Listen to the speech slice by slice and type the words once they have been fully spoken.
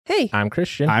Hey. I'm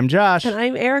Christian. I'm Josh. And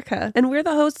I'm Erica. And we're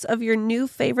the hosts of your new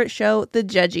favorite show, The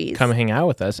Judgies. Come hang out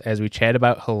with us as we chat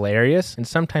about hilarious and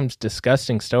sometimes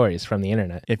disgusting stories from the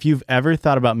internet. If you've ever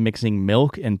thought about mixing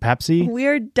milk and Pepsi,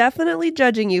 we're definitely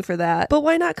judging you for that. But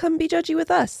why not come be judgy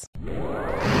with us? You're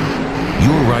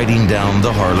riding down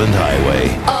the Harland Highway.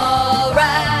 All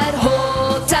right,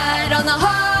 hold tight on the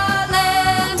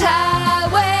Harland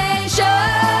Highway Show.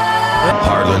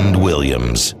 Harland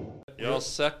Williams. You all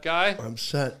set, guy? I'm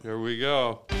set. Here we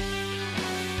go.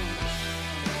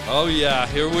 Oh, yeah,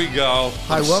 here we go.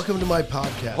 Hi, welcome to my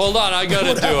podcast. Hold on, I got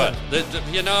to do it.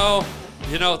 You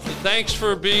know, thanks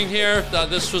for being here.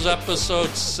 This was episode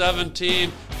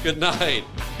 17. Good night.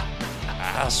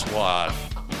 Asswad.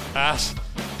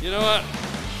 You know what?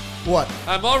 What?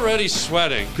 I'm already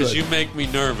sweating because Good. you make me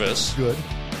nervous. Good.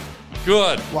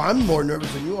 Good. Well, I'm more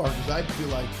nervous than you are because I feel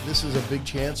like this is a big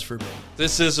chance for me.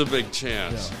 This is a big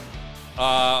chance. Yeah.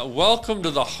 Welcome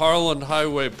to the Harland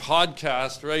Highway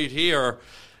podcast right here.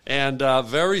 And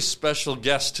very special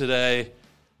guest today,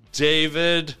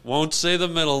 David, won't say the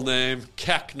middle name,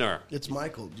 KOECHNER. It's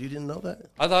Michael. You didn't know that?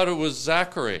 I thought it was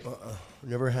Zachary.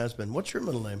 Never has been. What's your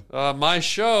middle name? My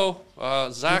show,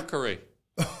 Zachary.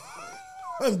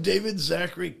 I'm David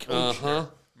Zachary KOECHNER.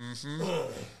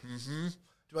 Mm-hmm.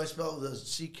 Do I spell it as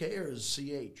C-K or as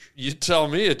C-H? You tell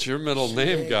me, it's your middle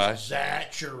name, guy.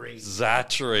 Zachary.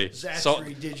 Zachary.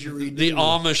 Zachary didgeridoo. The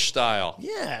Amish style.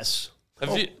 Yes.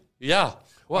 Have you? Yeah.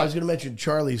 What? I was going to mention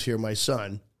Charlie's here, my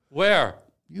son. Where?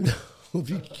 You know,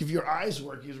 if your eyes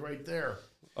work, he's right there.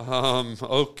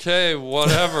 Okay,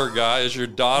 whatever, guy. Is your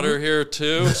daughter here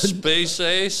too? Space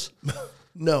Ace?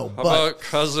 No, How but about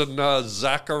cousin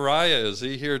Zachariah? Is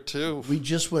he here too? we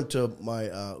just went to my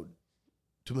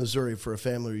to Missouri for a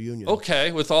family reunion.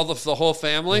 Okay, with all the whole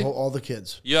family? All the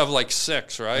kids. You have like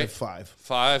 6, right? I have 5.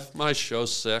 5? My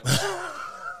show's 6.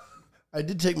 I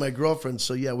did take my girlfriend,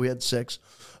 so yeah, we had 6.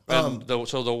 And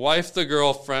so the wife, the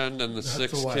girlfriend, and the Not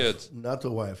 6 the wife. kids. Not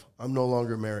the wife. I'm no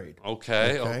longer married.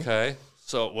 Okay.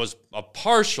 So it was a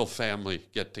partial family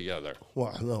get-together.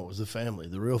 Well, no, it was the family,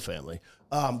 the real family.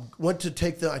 Went to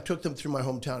take them. I took them through my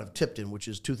hometown of Tipton, which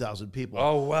is 2,000 people.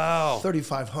 Oh, wow.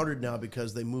 3,500 now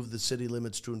because they moved the city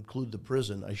limits to include the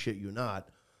prison. I shit you not.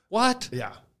 What?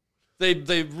 Yeah. They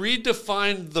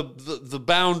redefined the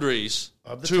boundaries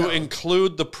Of the to town.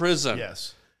 include the prison.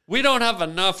 Yes. We don't have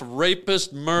enough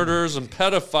rapists, murderers, and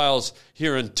pedophiles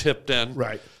here in Tipton.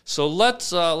 Right. So let's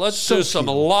do some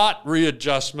few. lot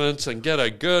readjustments and get a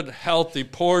good, healthy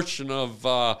portion of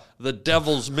the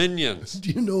devil's minions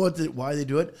Do you know why they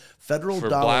do it? Federal for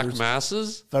dollars. black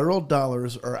masses. Federal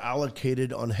dollars are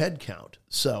allocated on head count.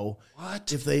 So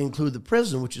What? if they include the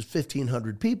prison, which is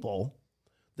 1,500 people,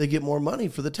 they get more money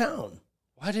for the town.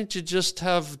 Why didn't you just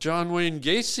have John Wayne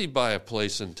Gacy buy a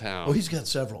place in town? Oh, he's got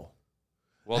several.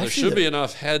 Well, there Actually, should be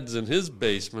enough heads in his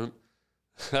basement.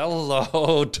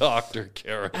 Hello, Dr.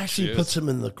 Carrot Actually, Juice. puts him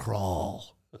in the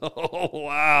crawl. Oh,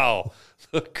 wow.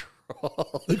 The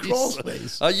crawl. The crawl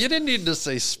space. You didn't need to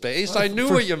say space. I knew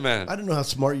what you meant. I don't know how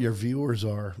smart your viewers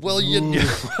are. Well,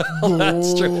 well,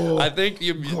 that's true. I think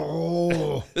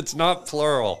Oh. it's not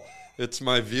plural. It's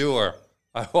my viewer.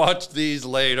 I watch these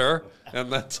later,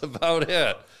 and that's about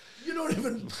it. You don't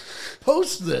even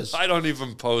post this. I don't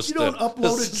even post You don't it.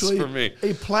 upload This it is to for me.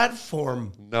 a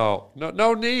platform. No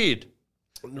need.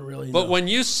 Really, But no. when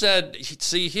you said,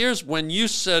 see, here's when you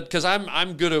said, because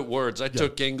I'm good at words. I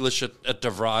took English at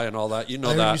DeVry and all that. You know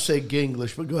I heard that. you say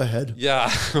Ginglish, but go ahead.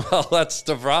 Yeah, well, that's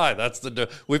DeVry. That's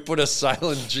we put a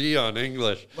silent G on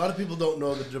English. A lot of people don't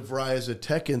know that DeVry is a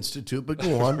tech institute, but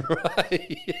go on.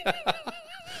 Right, yeah.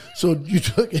 So you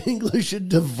took English at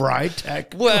DeVry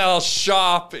Tech? Well,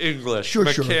 shop English, Sure.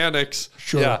 mechanics,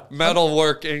 Sure. yeah,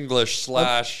 metalwork English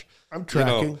slash. I'm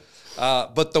tracking.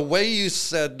 But the way you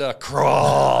said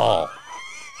crawl,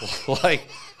 like,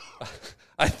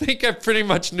 I think I pretty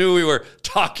much knew we were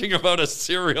talking about a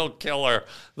serial killer.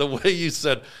 The way you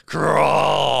said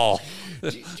crawl. Do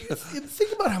you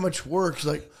think about how much work,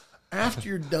 like, after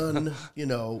you're done,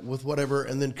 with whatever,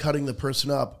 and then cutting the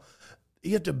person up,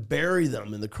 you have to bury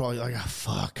them in the crawl. You're like, oh,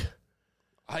 fuck.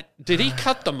 Did he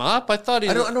cut them up? I thought he.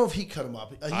 I don't know if he cut them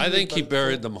up. I think he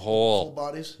buried them whole. Full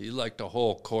bodies. He liked a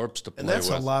whole corpse to play And that's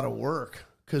with. a lot of work.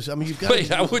 Because, you've got Wait,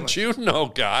 how would you know,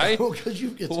 guy?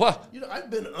 Because What? I've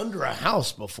been under a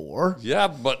house before. Yeah,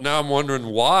 but now I'm wondering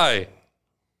why.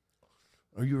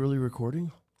 Are you really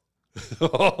recording?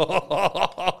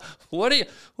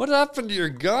 What happened to your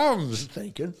gums?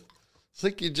 Thinking. It's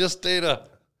like you just ate a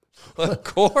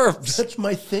corpse. That's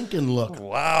my thinking look.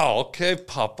 Wow. Okay,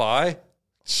 Popeye.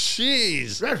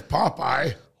 Jeez. That's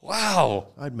Popeye. Wow.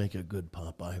 I'd make a good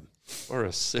Popeye. Or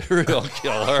a serial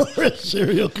killer. Or a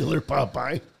serial killer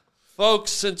Popeye.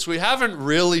 Folks, since we haven't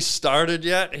really started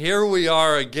yet, here we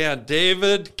are again.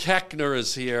 David KOECHNER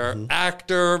is here,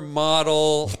 actor,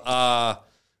 model,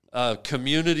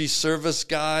 community service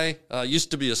guy, used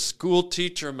to be a school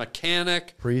teacher,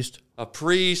 mechanic, a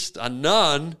priest, a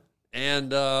nun,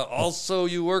 and also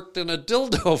you worked in a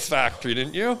dildo factory,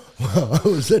 didn't you? Well, I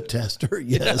was a tester,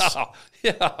 yes.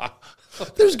 Yeah.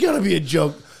 There's got to be a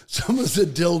joke. Someone's a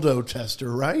dildo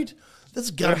tester, right? That's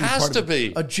got There has to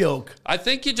be a joke. I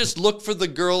think you just look for the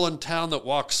girl in town that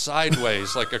walks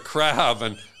sideways like a crab,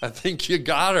 and I think you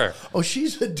got her. Oh,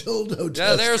 she's a dildo tester.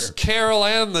 Yeah, there's Carol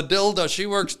Ann, the dildo. She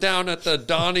works down at the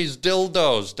Donnie's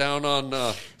Dildos down on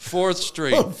 4th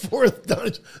Street. On 4th,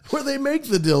 Donnie's, where they make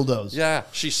the dildos. Yeah,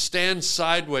 she stands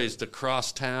sideways to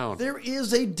cross town. There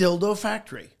is a dildo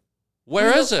factory.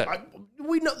 Where is it?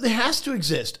 We know it has to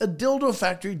exist. A dildo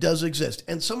factory does exist,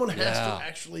 and someone has to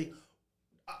actually.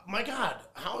 My God,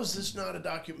 how is this not a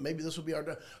document? Maybe this will be our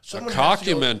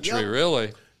Documentary,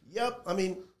 really. Yep. I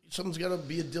mean, someone's got to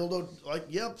be a dildo, like,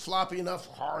 yep, floppy enough,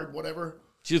 hard, whatever.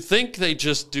 Do you think they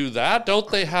just do that? Don't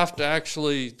they have to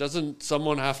actually? Doesn't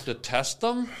someone have to test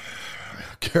them?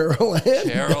 Carol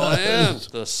Ann.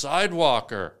 The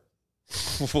sidewalker.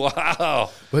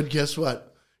 Wow. But guess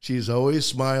what? She's always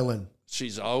smiling.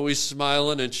 She's always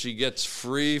smiling, and she gets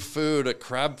free food at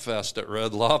Crab Fest at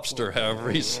Red Lobster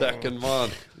every second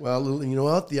month. Well, you know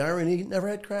what? The irony, never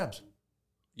had crabs.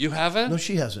 You haven't? No,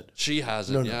 she hasn't. She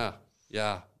hasn't, No.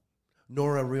 Yeah.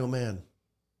 Nor a real man.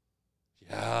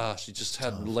 Yeah, she just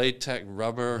had latex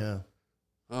rubber. Yeah.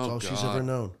 Oh, That's all she's ever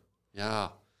known. Yeah.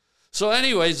 So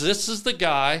anyways, this is the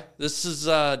guy. This is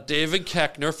David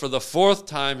KOECHNER. For the 4th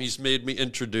time, he's made me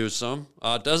introduce him.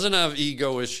 Doesn't have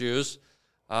ego issues.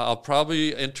 I'll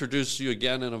probably introduce you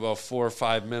again in about 4 or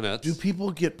 5 minutes. Do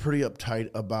people get pretty uptight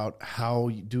about have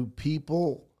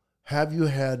you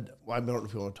had, well, I don't know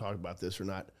if you want to talk about this or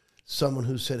not, someone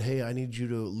who said, hey, I need you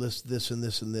to list this and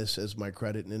this and this as my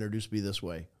credit and introduce me this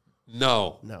way?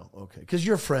 No. Okay. Because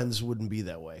your friends wouldn't be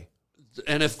that way.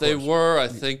 And if they were, I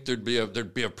think there'd be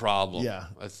a problem. Yeah.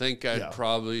 I think I'd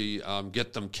probably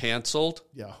get them canceled.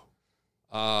 Yeah.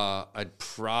 I'd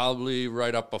probably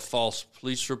write up a false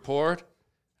police report.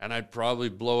 And I'd probably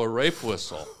blow a rape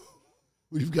whistle.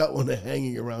 We've got one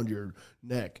hanging around your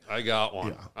neck. I got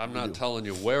one. Yeah, I'm not telling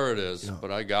you where it is, but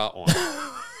I got one,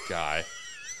 guy.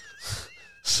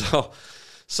 So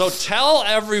tell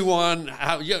everyone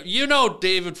how you know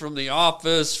David from The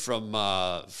Office, from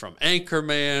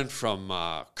Anchorman, from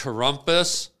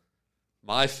Krampus,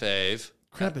 my fave.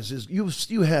 Krampus is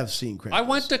you have seen Krampus. I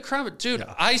went to Krampus. Dude,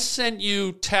 I sent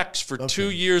you texts for 2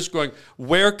 years going,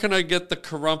 where can I get the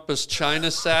Krampus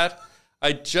China set?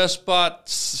 I just bought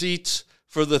seats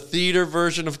for the theater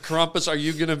version of Krampus. Are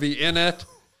you going to be in it?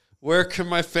 Where can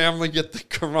my family get the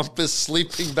Krampus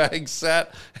sleeping bag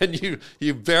set? And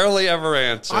you barely ever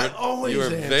answered. I always You were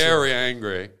answer. very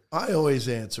angry. I always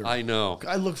answer. I know.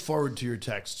 I look forward to your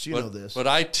texts. You know this. But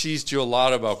I teased you a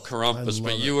lot about Krampus,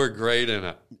 but you were great in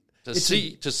it. To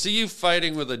see you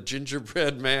fighting with a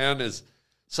gingerbread man is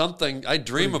something. I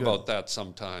dream about that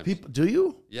sometimes. Do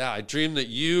you? Yeah, I dream that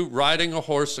you riding a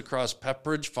horse across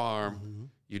Pepperidge Farm,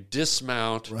 you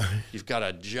dismount, you've got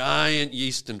a giant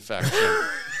yeast infection.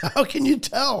 How can you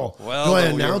tell? Well, do I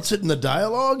announce it in the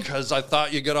dialogue? Because I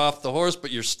thought you got off the horse,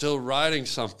 but you're still riding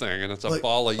something, and it's a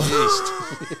ball of yeast.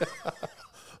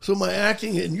 So my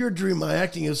acting, in your dream, my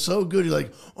acting is so good. You're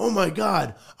like, oh my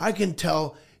God, I can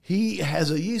tell he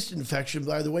has a yeast infection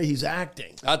by the way he's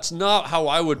acting. That's not how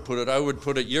I would put it. I would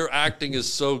put it, your acting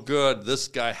is so good, this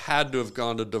guy had to have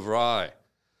gone to DeVry.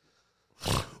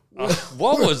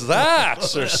 What was that?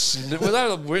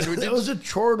 That was a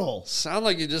chortle. Sound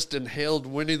like you just inhaled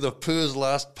Winnie the Pooh's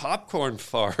last popcorn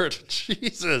fart.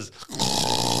 Jesus.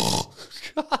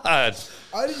 God.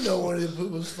 I didn't know Winnie the Pooh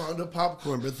was fond of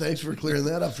popcorn, but thanks for clearing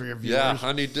that up for your viewers. Yeah,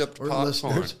 honey-dipped or popcorn.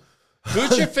 listeners.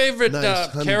 Who's your favorite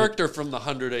Nice, character from the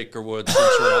 100 Acre Woods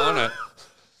since we're on it?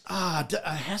 It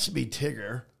has to be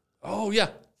Tigger. Oh, yeah.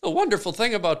 The wonderful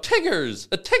thing about Tiggers.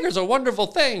 A Tigger's a wonderful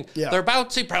thing. Yeah. They're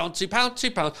bouncy, pouncy,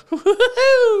 pouncy, pounce. Have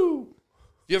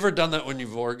you ever done that when you've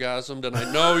orgasmed? And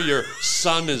I know your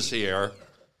son is here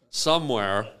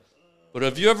somewhere. But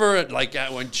have you ever, like,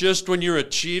 when you're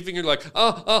achieving, you're like,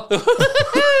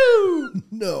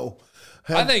 No.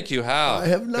 I think you have. I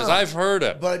have not. Because I've heard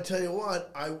it. But I tell you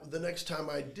what, the next time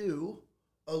I do,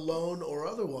 alone or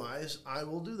otherwise, I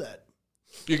will do that.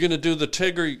 You're going to do the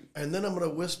Tigger. And then I'm going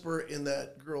to whisper in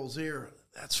that girl's ear,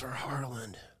 that's for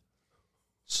Harland.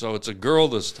 So it's a girl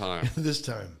this time. This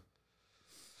time.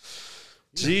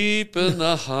 Deep in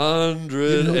the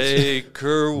 100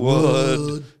 Acre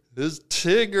Wood, His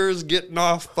Tigger's getting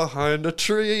off behind a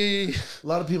tree. A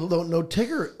lot of people don't know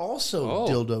Tigger also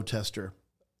dildo tester.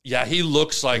 Yeah, he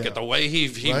looks like it. The way he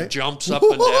Right? jumps up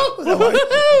and down.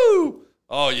 Woo-hoo!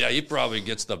 Oh, yeah, he probably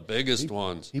gets the biggest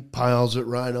ones. He piles it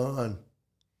right on.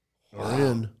 We're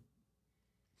in.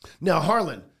 Now,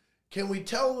 Harlan, can we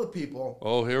tell the people?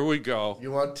 Oh, here we go.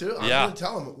 You want to? I'm Yeah. going to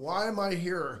tell them. Why am I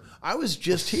here? I was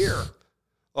just here.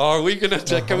 Are we going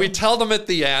to, can we tell them at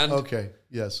the end? Okay,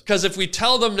 yes. Because if we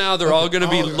tell them now, they're all going to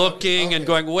be looking and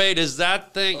going, wait, is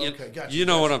that thing? Okay, gotcha, you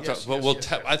know what I'm gotcha. talking Yes,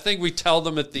 But yes. I think we tell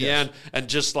them at the Yes. end and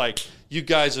just like, you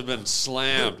guys have been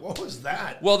slammed. What was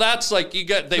that? Well, that's like, they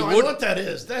I know would, what that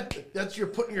is. That's you're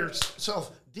putting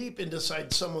yourself deep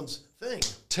inside someone's thing.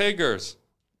 Tiggers.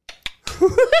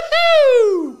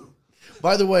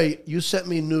 By the way, you sent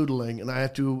me Noodling, and I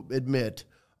have to admit,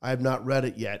 I have not read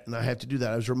it yet, and I have to do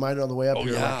that. I was reminded on the way up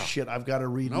here, yeah. like, shit, I've got to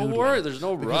read No Noodling. worry, there's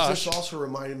no because rush. This also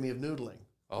reminded me of Noodling.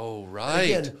 Oh, right.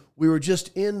 Again, we were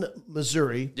just in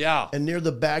Missouri, Yeah. and near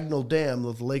the Bagnell Dam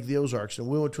of the Lake of the Ozarks, and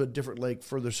we went to a different lake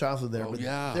further south of there. Oh, but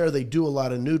yeah. there they do a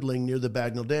lot of noodling near the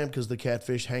Bagnell Dam because the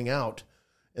catfish hang out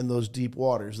in those deep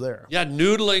waters there. Yeah,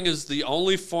 noodling is the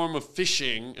only form of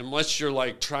fishing, unless you're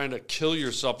like trying to kill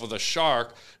yourself with a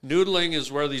shark. Noodling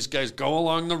is where these guys go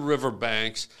along the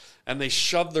riverbanks and they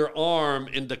shove their arm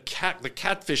into the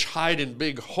catfish hide in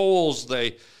big holes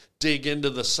they dig into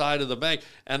the side of the bank.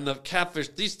 And the catfish,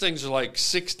 these things are like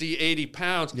 60, 80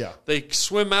 pounds. Yeah. They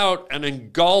swim out and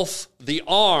engulf the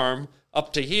arm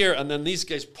up to here, and then these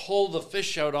guys pull the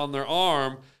fish out on their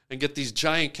arm and get these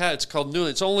giant cats. It's called noodling.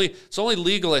 It's only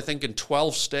legal, I think, in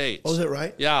 12 states. Oh, is it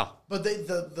right? Yeah. But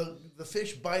the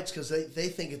fish bites because they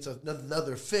think it's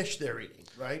another fish they're eating,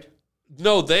 right?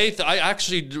 No, I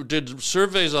actually did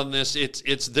surveys on this. It's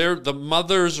the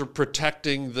mothers are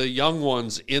protecting the young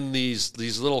ones in these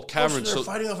little caverns. So they're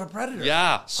fighting off a predator.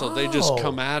 Yeah, so they just Oh.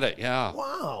 come at it. Yeah.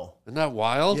 Wow. Isn't that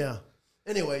wild? Yeah.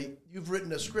 Anyway, you've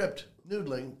written a script,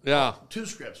 Noodling. Yeah. 2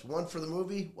 scripts, one for the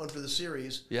movie, one for the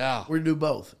series. Yeah. We're going to do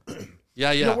both.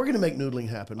 Yeah, yeah. No, we're going to make Noodling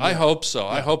happen. I hope so.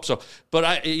 I hope so.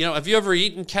 But have you ever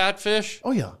eaten catfish?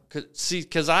 Oh, yeah.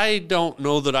 Because I don't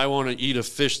know that I want to eat a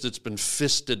fish that's been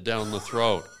fisted down the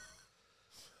throat.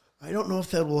 I don't know if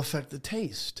that will affect the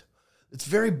taste. It's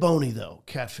very bony, though,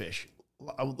 catfish.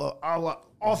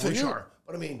 All fish are.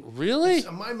 But I mean, Really?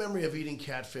 my memory of eating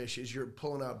catfish is you're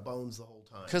pulling out bones the whole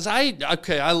time. Because I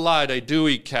lied. I do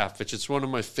eat catfish. It's one of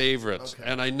my favorites. Okay.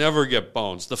 And I never get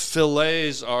bones. The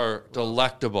fillets are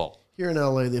delectable. Here in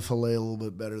LA, they fillet a little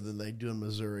bit better than they do in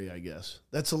Missouri, I guess.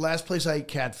 That's the last place I ate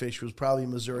catfish was probably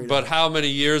Missouri. But how many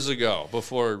years ago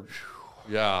before?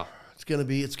 Yeah. It's gonna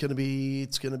be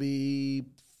 40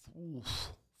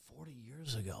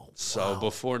 years ago. So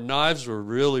before knives were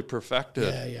really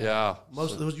perfected. Yeah.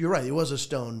 You're right. It was a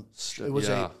stone. It was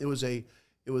yeah.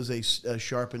 a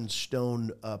sharpened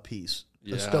stone piece.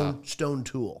 Yeah. A stone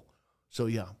tool. So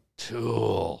yeah,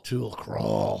 Tool.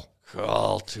 crawl.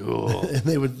 Crawl tool. And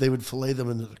they would fillet them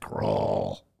into the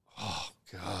crawl. Oh,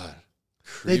 God.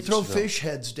 They throw Creepsville. fish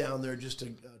heads down there just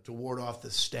to ward off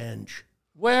the stench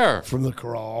Where? from the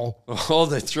crawl. Oh,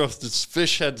 they throw the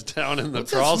fish heads down in the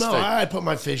crawl No, space. I put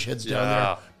my fish heads down Yeah.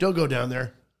 there. Don't go down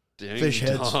there. Ding fish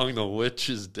heads. dong, the witch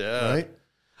is dead.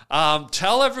 Right?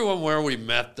 Tell everyone where we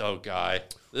met, though, Guy.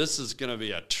 This is going to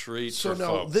be a treat So for now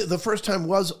folks. the first time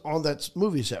was on that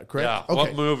movie set, correct? Yeah.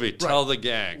 What movie? Tell the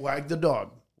gang. Wag the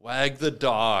Dog. Wag the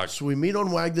Dog. So we meet on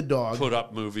Wag the Dog. Put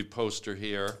up movie poster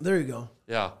here. There you go.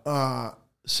 Yeah.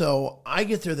 So I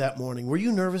get there that morning. Were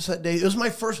you nervous that day? It was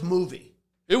my first movie.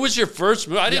 It was your first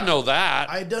movie. I didn't know that.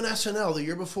 I had done SNL the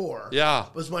year before. Yeah.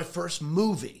 It was my first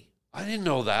movie. I didn't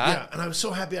know that. Yeah, and I was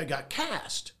so happy I got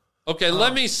cast. Okay,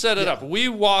 let me set it up. We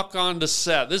walk onto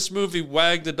set. This movie,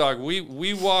 Wag the Dog,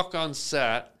 we walk on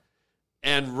set,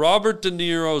 and Robert De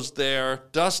Niro's there,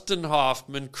 Dustin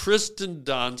Hoffman, Kristen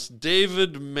Dunst,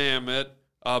 David Mamet,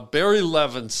 Barry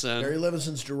Levinson. Barry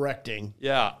Levinson's directing.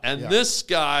 Yeah, and this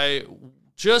guy,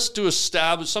 just to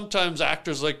establish, sometimes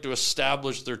actors like to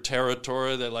establish their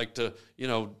territory. They like to,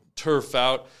 turf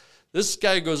out. This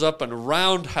guy goes up and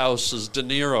roundhouses De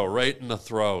Niro right in the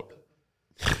throat.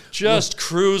 Just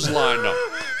cruise lined him.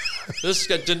 This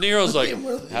guy, De Niro's like,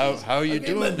 how you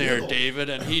doing there, David?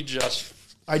 And he just...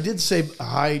 I did say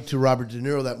hi to Robert De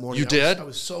Niro that morning. You did? I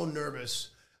was so nervous.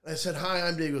 I said, hi,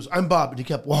 I'm Dave. He goes, I'm Bob. And he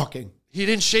kept walking. He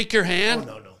didn't shake your hand?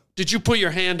 Oh, no. Did you put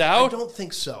your hand I out? don't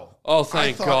think so. Oh,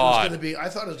 thank God. I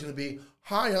thought it was going to be,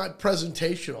 hi, I'm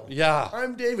presentational. Yeah.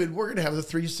 I'm David. We're going to have a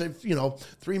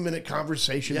 3-minute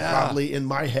conversation Yeah. probably in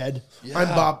my head. Yeah. I'm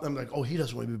Bob. I'm like, oh, he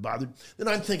doesn't want to be bothered. Then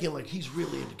I'm thinking like he's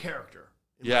really into character.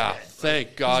 in my Yeah, head. thank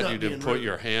He's God not you didn't being put rude.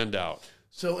 your hand out.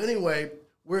 So anyway,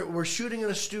 we're shooting in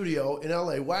a studio in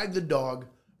L.A. Wag the Dog.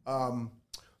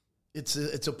 It's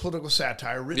a political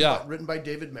satire written by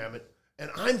David Mamet, and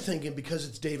I'm thinking because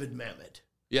it's David Mamet,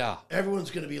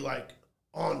 everyone's going to be like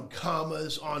on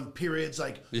commas, on periods,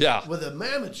 like with a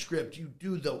Mamet script, you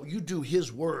do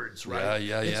his words, right?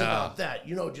 It's about that.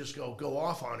 You don't just go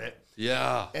off on it.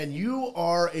 Yeah. And you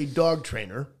are a dog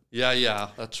trainer. Yeah,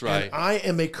 that's right. And I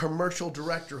am a commercial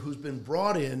director who's been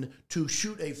brought in to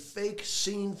shoot a fake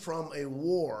scene from a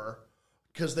war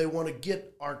because they want to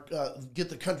get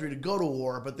the country to go to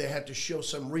war, but they had to show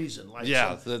some reason. Like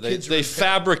they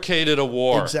fabricated a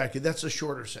war. Exactly. That's a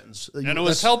shorter sentence. And it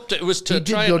was to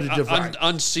try and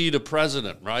unseat a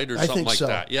president, right? Or something like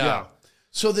that. Yeah.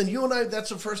 So then you and I, that's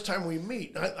the first time we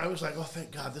meet. I was like, oh,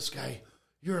 thank God, this guy,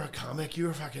 you're a comic.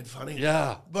 You're fucking funny.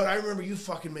 Yeah. But I remember you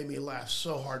fucking made me laugh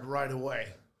so hard right away.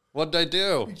 What'd I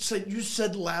do? You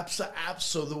said lapsa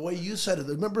apso the way you said it.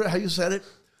 Remember how you said it?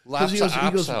 Lapsa apso.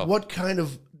 He goes, what kind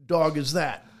of dog is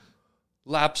that?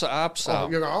 Lapsa apso. Oh,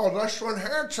 you go, this one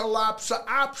here, it's a lapsa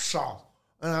apso.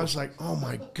 And I was like, oh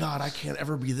my God, I can't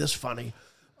ever be this funny.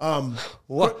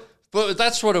 What? But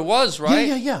that's what it was,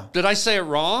 right? Yeah. Did I say it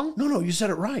wrong? No, you said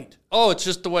it right. Oh, it's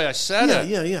just the way I said it.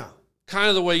 Yeah. Kind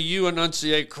of the way you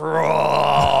enunciate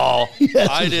crawl. Yes,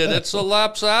 I did. It's a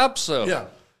lapsa apso.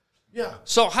 Yeah.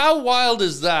 So how wild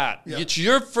is that? Yeah. It's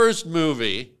your first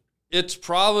movie. It's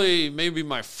probably maybe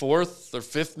my fourth or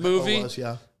fifth movie. It was,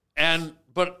 yeah.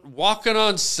 But walking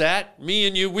on set, me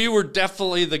and you, we were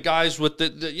definitely the guys with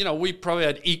we probably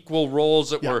had equal roles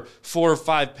that were 4 or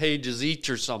 5 pages each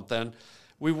or something.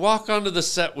 We walk onto the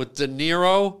set with De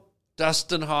Niro,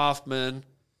 Dustin Hoffman,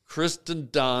 Kristen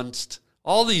Dunst,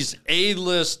 all these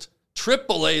A-list,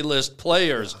 triple A-list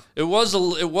players. Yeah.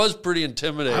 It was pretty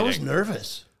intimidating. I was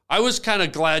nervous. I was kind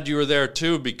of glad you were there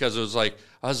too because I was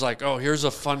like, oh, here's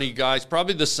a funny guy. It's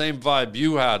probably the same vibe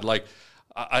you had. Like,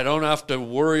 I don't have to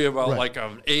worry about like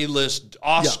an A-list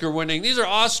Oscar-winning. These are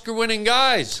Oscar-winning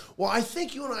guys. Well, I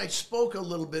think you and I spoke a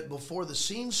little bit before the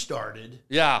scene started.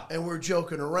 Yeah. And we're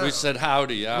joking around. We said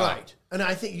howdy, yeah. Right. And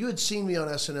I think you had seen me on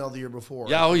SNL the year before.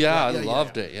 Yeah, I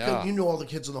loved it, yeah. You knew all the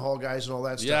Kids in the Hall guys and all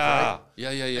that stuff, right?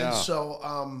 Yeah. And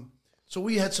so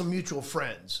we had some mutual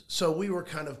friends. So we were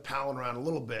kind of palling around a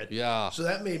little bit. Yeah. So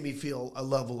that made me feel a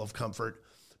level of comfort.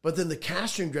 But then the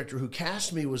casting director who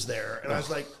cast me was there. And I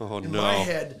was like, my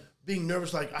head, being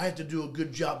nervous, like I had to do a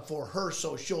good job for her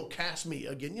so she'll cast me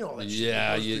again. You know, that shit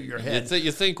that goes through your head.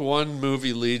 You think one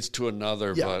movie leads to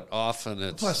another, but often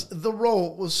it's... Plus, the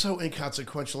role was so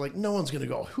inconsequential. Like, no one's going to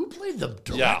go, who played the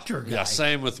director guy? Yeah,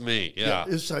 same with me. Yeah.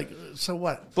 It's like, so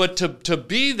what? But to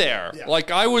be there, like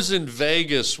I was in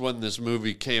Vegas when this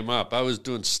movie came up. I was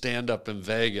doing stand-up in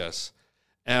Vegas.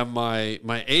 And my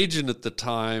agent at the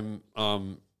time...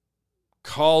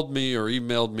 called me or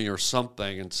emailed me or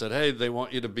something and said, hey, they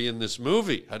want you to be in this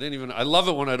movie. I love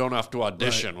it when I don't have to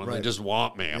audition, when they just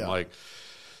want me. I'm like,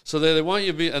 so they want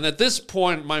you to be, and at this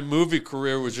point, my movie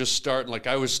career was just starting, like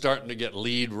I was starting to get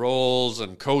lead roles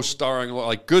and co-starring,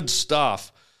 like good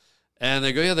stuff. And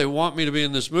they go, yeah, they want me to be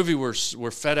in this movie. We're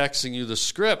FedExing you the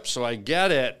script. So I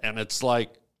get it. And it's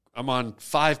like, I'm on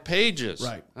 5 pages.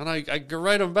 Right. And I go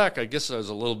write them back. I guess I was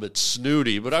a little bit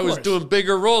snooty, but I was doing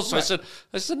bigger roles. So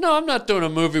I said, no, I'm not doing a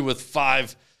movie with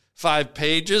five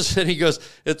pages. And he goes,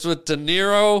 it's with De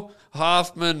Niro,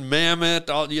 Hoffman, Mamet,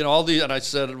 all these. And I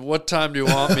said, what time do you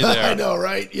want me there? I know,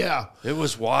 right? Yeah. It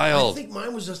was wild. I think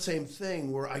mine was the same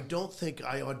thing where I don't think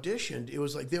I auditioned. It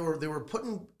was like they were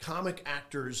putting comic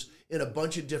actors in a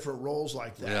bunch of different roles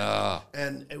like that. Yeah.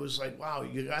 And it was like, wow,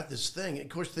 you got this thing. And of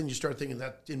course, then you start thinking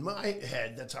that in my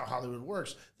head, that's how Hollywood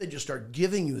works. They just start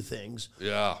giving you things.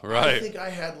 Yeah, right. I think I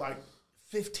had like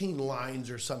 15 lines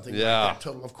or something like that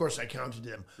total. Of course, I counted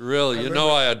them. Really?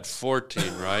 I had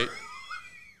 14, right?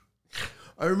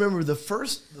 I remember the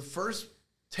first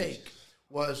take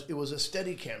was a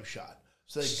steady cam shot.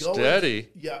 So they go steady?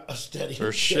 A steady.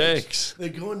 Or shakes. They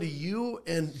go into you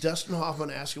and Dustin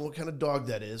Hoffman asking what kind of dog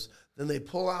that is. Then they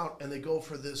pull out and they go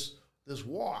for this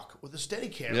walk with a steady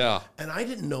cam. Yeah. And I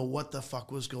didn't know what the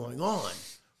fuck was going on.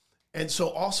 And so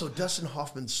also Dustin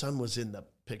Hoffman's son was in the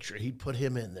picture. He put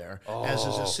him in there as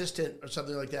his assistant or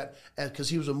something like that because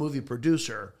he was a movie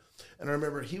producer. And I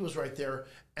remember he was right there,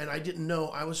 and I didn't know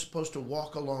I was supposed to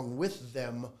walk along with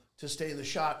them to stay in the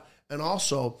shot. And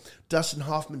also, Dustin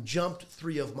Hoffman jumped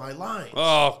 3 of my lines.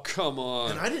 Oh, come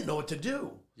on. And I didn't know what to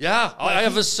do. Yeah, I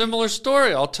have a similar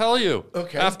story. I'll tell you.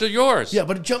 Okay. After yours. Yeah,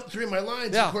 but it jumped 3 of my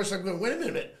lines. Yeah. Of course, I'm going, wait a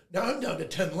minute. Now I'm down to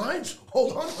 10 lines.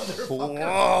 Hold on, motherfucker.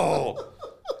 Whoa.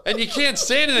 And you can't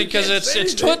say anything because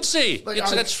it's Tootsie. Like,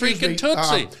 it's freaking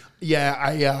Tootsie. Yeah,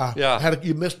 I had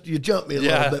you jumped me a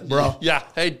little bit, bro. Yeah.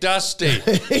 Hey, Dusty,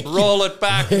 roll it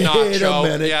back, Nacho. Wait a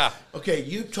minute. Yeah. Okay,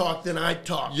 you talk, then I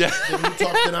talk. Yeah. Then you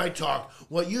talk, then I talk.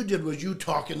 What you did was you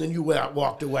talk, and then you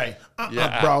walked away.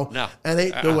 Bro. No. And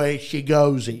ain't the way she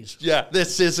goesies. Yeah,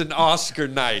 this is an Oscar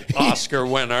night, Oscar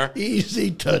winner.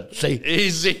 Easy Tootsie.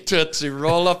 Easy Tootsie,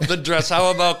 roll up the dress.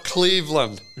 How about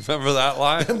Cleveland? Remember that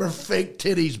line? Remember fake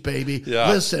titties, baby. Yeah.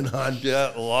 Listen, hon.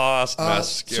 Get lost,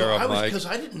 mascara, Mike. Because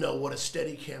I didn't know what a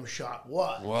Steadicam shot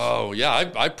was. Whoa,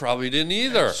 yeah, I probably didn't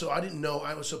either. And so I didn't know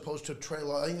I was supposed to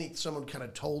trail. I think someone kind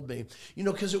of told me,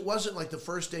 because it wasn't like the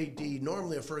first AD.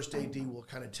 Normally, a first AD will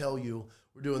kind of tell you,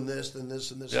 we're doing this, then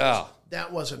this, and this. Yeah. And this.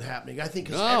 That wasn't happening. I think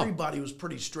because everybody was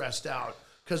pretty stressed out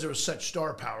because there was such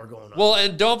star power going on. Well,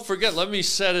 and don't forget, let me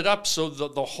set it up. So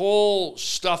the whole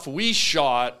stuff we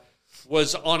shot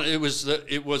was on. It was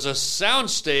a sound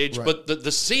stage, Right. but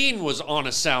the scene was on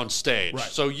a sound stage. Right.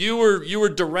 So you were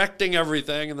directing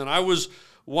everything, and then I was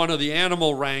one of the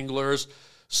animal wranglers.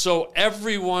 So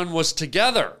everyone was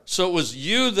together. So it was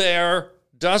you there,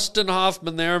 Dustin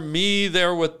Hoffman there, me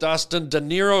there with Dustin, De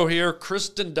Niro here,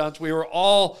 Kristen Dunst. We were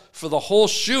all, for the whole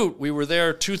shoot, we were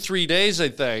there 2-3 days, I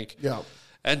think. Yeah.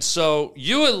 And so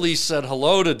you at least said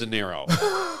hello to De Niro.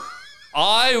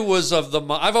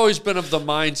 I've always been of the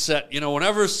mindset,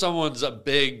 whenever someone's a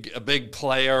big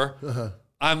player,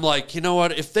 I'm like, you know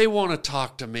what? If they want to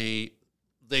talk to me,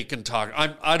 they can talk.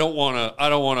 I don't want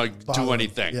to do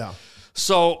anything. Yeah.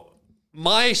 So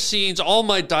my scenes, all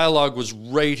my dialogue was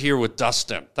right here with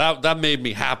Dustin. That made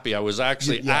me happy. I was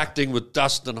actually acting with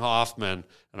Dustin Hoffman,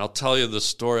 and I'll tell you the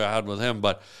story I had with him.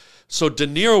 But so De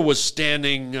Niro was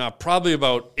standing probably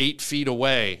about 8 feet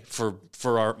away for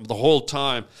the whole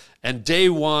time. And day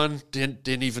one, didn't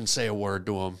even say a word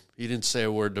to him. He didn't say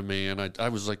a word to me, and I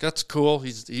was like, that's cool.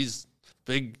 He's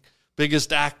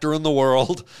biggest actor in the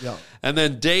world. Yeah. And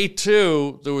then day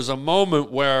two, there was a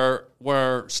moment where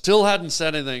still hadn't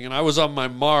said anything, and I was on my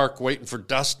mark waiting for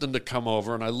Dustin to come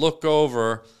over, and I look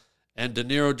over, and De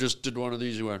Niro just did one of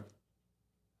these. He went,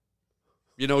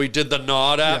 he did the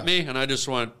nod at me, and I just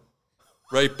went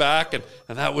right back, and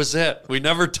that was it. We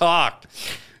never talked.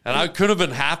 And I couldn't have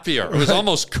been happier. It was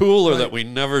almost cooler that we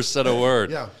never said a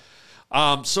word.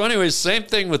 Yeah. So anyways, same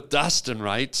thing with Dustin,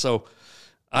 right? So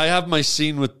I have my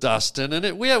scene with Dustin,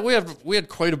 and we had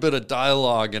quite a bit of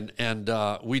dialogue, and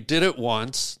we did it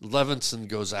once. Levinson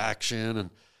goes action,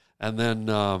 and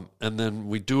then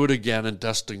we do it again, and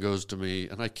Dustin goes to me,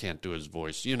 and I can't do his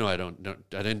voice. I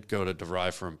didn't go to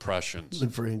Derive for Impressions.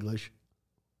 Live for English.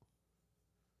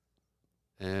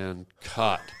 And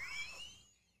cut.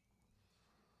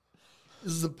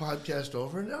 Is the podcast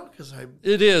over now?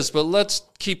 It is, but let's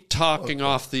keep talking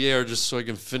off the air just so I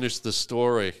can finish the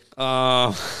story.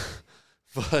 But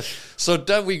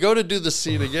so we go to do the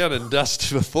scene again, and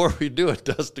Dustin, before we do it,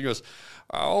 Dustin goes,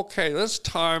 okay, this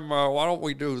time, why don't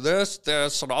we do this,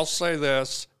 and I'll say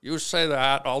this, you say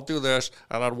that, I'll do this,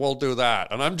 and then we'll do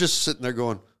that. And I'm just sitting there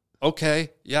going, okay,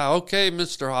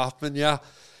 Mr. Hoffman, yeah.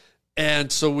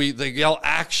 And so they yell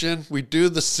action, we do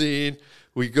the scene,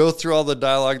 we go through all the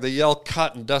dialogue, they yell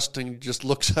cut, and Dustin just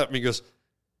looks at me and goes,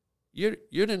 you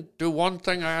didn't do one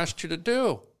thing I asked you to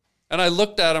do. And I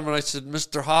looked at him and I said,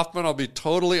 Mr. Hoffman, I'll be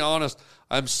totally honest.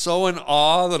 I'm so in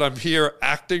awe that I'm here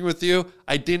acting with you.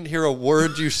 I didn't hear a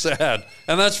word you said.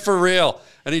 And that's for real.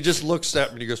 And he just looks at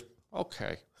me and he goes,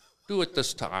 okay, do it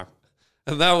this time.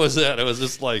 And that was it. It was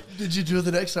just like, did you do it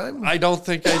the next time? I don't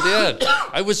think I did.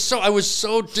 I was so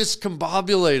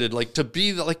discombobulated, like to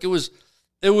be like, it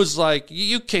was like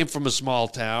you came from a small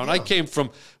town. Yeah. I came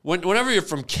from, whenever you're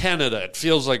from Canada, it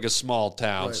feels like a small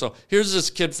town. Right. So here's this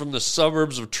kid from the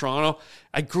suburbs of Toronto.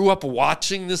 I grew up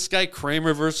watching this guy,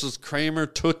 Kramer versus Kramer,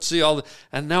 Tootsie,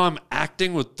 and now I'm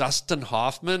acting with Dustin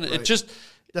Hoffman. Right. It just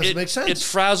doesn't make sense. It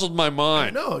frazzled my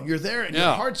mind. No, you're there and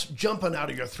your heart's jumping out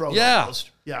of your throat. Yeah.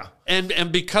 Almost. Yeah.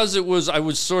 And because I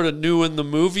was sort of new in the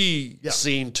movie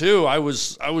scene too, I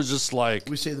was just like,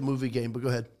 we say the movie game, but go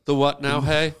ahead. The what now,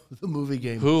 hey? The movie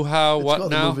game. Who, how, it's what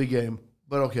called now? The movie game,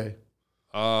 but okay.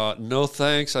 No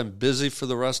thanks. I'm busy for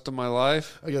the rest of my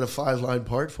life. I got a 5-line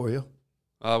part for you.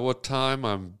 What time?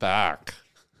 I'm back.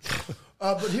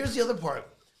 But here's the other part.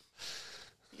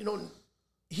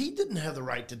 He didn't have the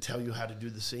right to tell you how to do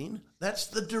the scene. That's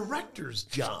the director's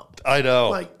job. I know.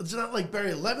 Like, it's not like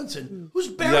Barry Levinson. Who's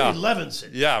Barry Levinson?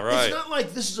 Yeah, right. It's not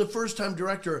like this is a first-time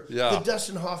director that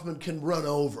Dustin Hoffman can run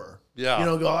over. Yeah. You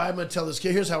know, go, I'm going to tell this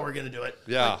kid, here's how we're going to do it.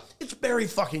 Yeah. Like, it's Barry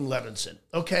fucking Levinson,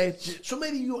 okay? So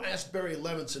maybe you ask Barry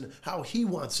Levinson how he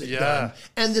wants it done,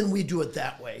 and then we do it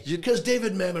that way. Because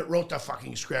David Mamet wrote the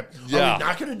fucking script. Yeah. Are we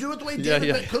not going to do it the way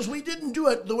David Because we didn't do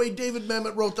it the way David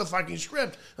Mamet wrote the fucking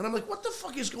script. And I'm like, what the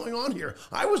fuck is going on here?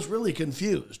 I was really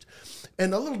confused.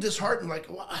 And a little disheartened, like,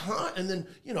 huh? And then,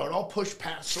 you know, it all pushed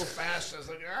past so fast. I was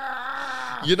like,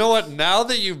 ah. You know what? Now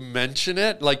that you mention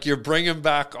it, like you're bringing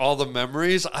back all the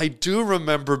memories, I do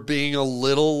remember being a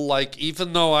little like,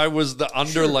 even though I was the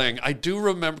underling, I do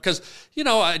remember, because, you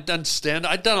know, I'd done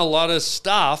a lot of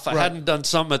stuff. I hadn't done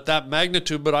something at that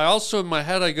magnitude, but I also in my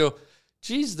head, I go,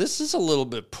 geez, this is a little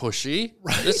bit pushy.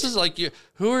 Right? This is like,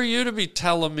 who are you to be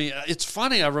telling me? It's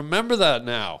funny. I remember that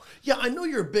now. Yeah, I know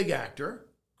you're a big actor.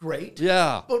 Great.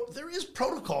 Yeah. But there is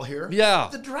protocol here. Yeah.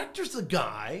 The director's the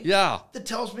guy that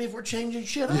tells me if we're changing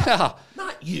shit up. Yeah.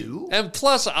 Not you. And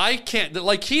plus, I can't,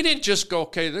 like, he didn't just go,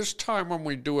 okay, this time when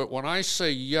we do it, when I say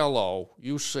yellow,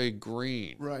 you say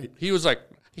green. Right. He was like,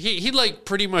 he like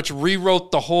pretty much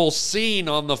rewrote the whole scene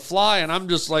on the fly. And I'm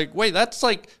just like, wait, that's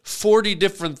like 40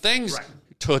 different things,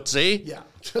 Tootsie. Yeah.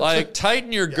 Like,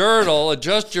 tighten your girdle,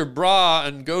 adjust your bra,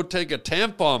 and go take a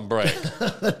tampon break.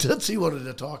 Tootsie wanted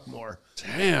to talk more.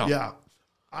 Damn. Yeah.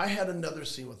 I had another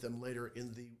scene with them later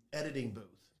in the editing booth.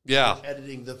 Yeah.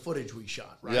 Editing the footage we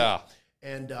shot, right? Yeah.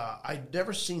 And I'd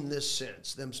never seen this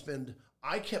since.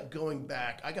 I kept going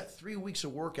back. I got 3 weeks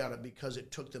of work out of it because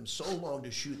it took them so long to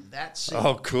shoot that scene.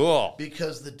 Oh, cool.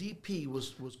 Because the DP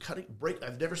was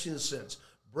I've never seen this since,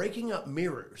 breaking up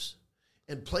mirrors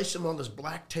and place them on this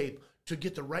black tape to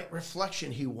get the right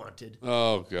reflection he wanted.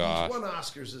 Oh, God. He's won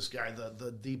Oscars, this guy,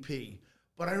 the DP.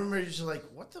 But I remember just like,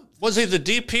 what the... Was he the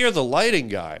DP or the lighting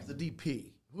guy? The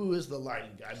DP. Who is the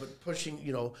lighting guy? But pushing,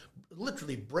 you know,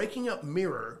 literally breaking up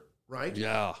mirror, right?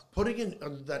 Yeah. Putting in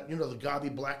that, you know, the gobby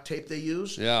black tape they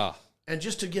use. Yeah. And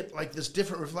just to get like this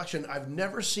different reflection. I've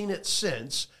never seen it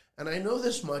since. And I know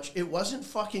this much. It wasn't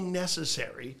fucking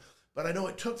necessary, but I know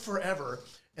it took forever.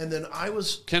 And then I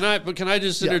was... Can I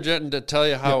just interject and to tell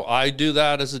you how I do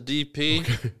that as a DP?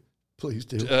 Okay. Please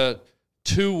do.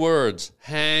 2 words: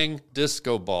 hang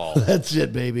disco ball. That's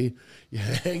it, baby. You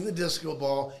hang the disco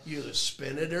ball. You either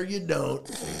spin it or you don't.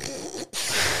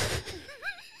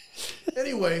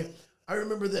 Anyway, I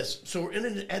remember this. So we're in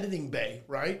an editing bay,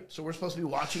 right? So we're supposed to be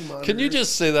watching monitors. Can you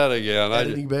just say that again?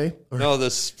 Editing bay? No,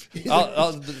 this. You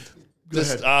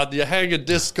hang a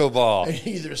disco ball.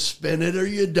 Either spin it or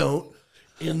you don't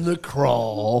in the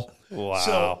crawl. Wow.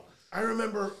 So I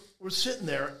remember we're sitting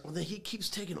there, and then he keeps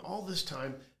taking all this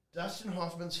time. Dustin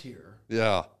Hoffman's here.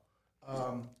 Yeah.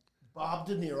 Robert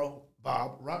De Niro's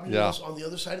on the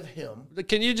other side of him.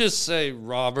 Can you just say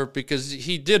Robert, because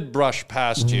he did brush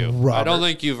past you? Robert. I don't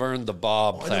think you've earned the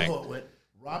Bob thing. I know how it went.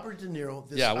 Robert De Niro.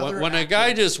 This when a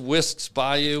guy just whisks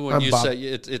by you when you Bob. say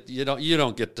you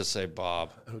don't get to say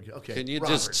Bob. Okay. Can you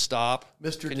Robert. just stop,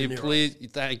 Mr. Can De you Niro. please?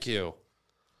 Thank you.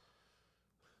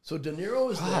 So De Niro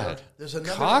is there. There's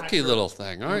another cocky actor little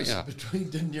thing, aren't you? Between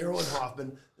De Niro and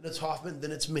Hoffman. Then it's Hoffman.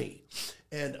 Then it's me.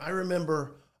 And I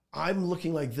remember I'm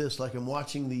looking like this, like I'm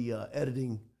watching the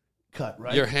editing cut.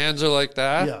 Right. Your hands are like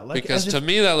that. Yeah. Like because to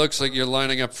me that looks like you're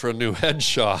lining up for a new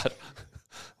headshot,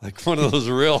 like one of those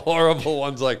real horrible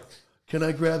ones. Like, can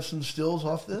I grab some stills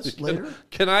off this later?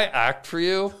 Can I act for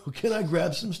you? Can I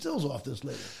grab some stills off this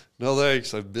later? No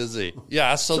thanks, I'm busy.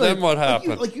 Yeah, so then what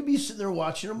happened? Like you'd be sitting there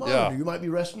watching a monitor. Yeah. You might be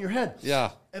resting your head.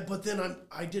 Yeah. But then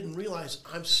I didn't realize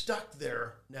I'm stuck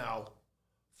there now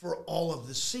for all of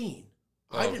the scene.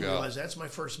 I didn't realize that's my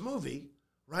first movie,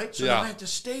 right? So now I have to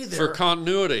stay there. For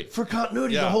continuity.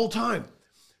 The whole time.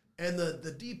 And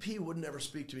the DP would never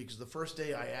speak to me because the first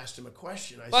day I asked him a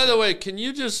question. By the way, can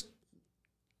you just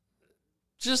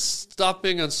stop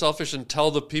being unselfish and tell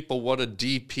the people what a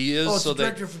DP is? Oh, it's the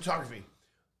director of photography.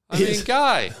 I mean,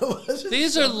 guy,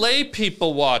 these are lay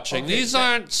people watching. Okay, these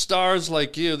aren't stars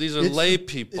like you. These are lay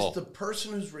people. It's the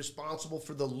person who's responsible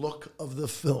for the look of the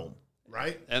film,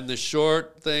 right? And the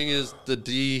short thing is the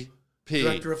DP.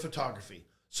 Director of photography.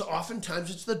 So oftentimes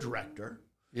it's the director.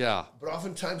 Yeah. But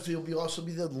oftentimes he'll also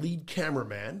be the lead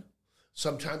cameraman.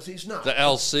 Sometimes he's not. The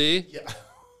LC? Yeah.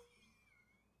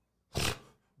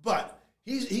 But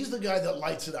he's the guy that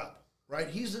lights it up. Right,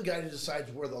 he's the guy who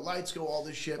decides where the lights go, all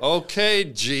this shit. Okay,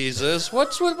 Jesus,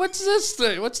 what's this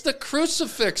thing? What's the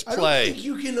crucifix play? I don't think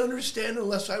you can understand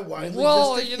unless I widely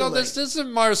gesticulate. This isn't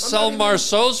Marcel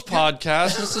Marceau's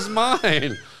podcast. This is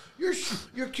mine.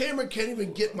 Your camera can't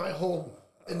even get my home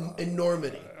in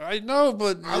Normandy. I know,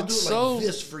 but I'll it's do it like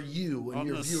this for you and on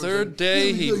your the viewers. third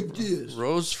day, he like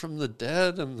rose from the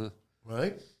dead, and the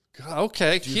right. God,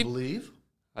 okay, Do you believe?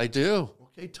 I do.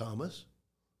 Okay, Thomas.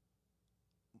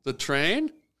 The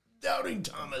train? Doubting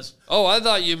Thomas. Oh, I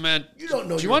thought you meant... You don't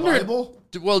know do you your wonder, Bible?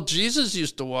 Well, Jesus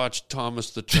used to watch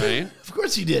Thomas the Train. Of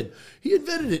course he did. He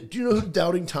invented it. Do you know who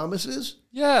Doubting Thomas is?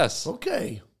 Yes.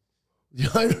 Okay.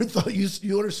 I thought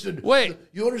you understood. Wait.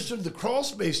 You understood the crawl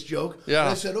space joke. Yeah. And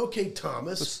I said, okay,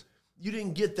 Thomas. You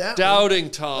didn't get that Doubting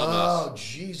one. Thomas. Oh,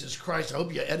 Jesus Christ. I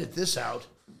hope you edit this out.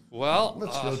 Well,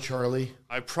 Let's go, Charlie.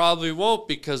 I probably won't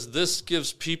because this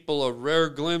gives people a rare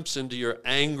glimpse into your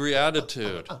angry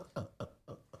attitude.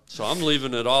 So I'm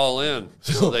leaving it all in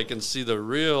so they can see the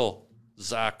real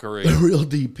Zachary. The real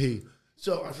DP.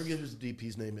 So I forget who the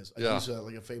DP's name is. Yeah. He's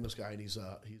like a famous guy, and he's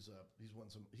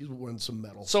won some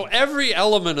medals. So every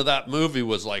element of that movie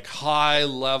was like high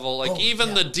level. Like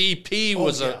even the DP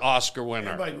was an Oscar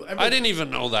winner. Everybody- I didn't even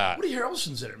know that. Woody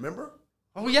Harrelson's in it. Remember?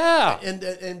 Oh yeah, And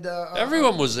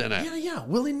everyone was in it. Yeah.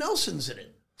 Willie Nelson's in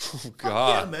it. Oh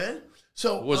God, Yeah, man.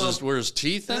 So were his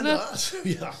teeth in it?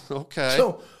 Yeah. Okay.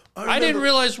 So I didn't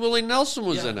realize Willie Nelson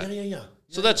was in it. Yeah.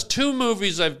 So that's 2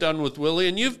 movies I've done with Willie,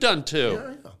 and you've done 2.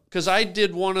 Yeah. Because I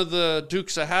did one of the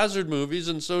Dukes of Hazzard movies,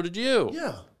 and so did you.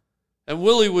 Yeah. And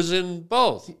Willie was in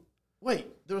both. Wait,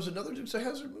 there was another Dukes of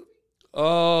Hazzard movie?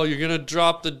 Oh, you're going to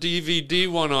drop the DVD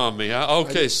one on me, huh?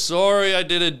 Okay, sorry I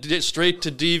did it straight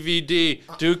to DVD.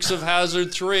 Dukes of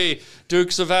Hazzard 3.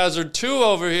 Dukes of Hazzard 2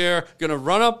 over here. Going to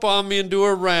run up on me and do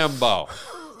a Rambo.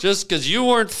 Just because you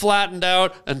weren't flattened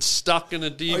out and stuck in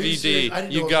a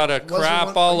DVD, you got to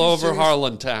crap all over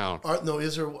Harlantown. No,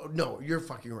 is there? No, you're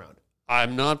fucking around.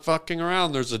 I'm not fucking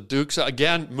around. There's a Dukes,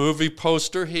 again, movie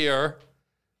poster here.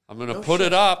 I'm going to put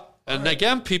it up. And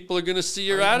again, people are going to see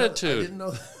your attitude. I didn't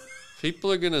know that.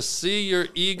 People are going to see your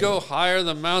ego higher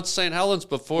than Mount St. Helens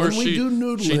before When we she do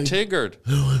noodling- tiggered.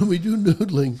 When we do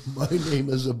noodling, my name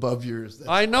is above yours.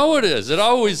 I know it is. It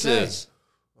always is.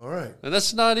 All right. And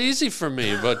that's not easy for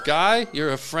me. But, Guy,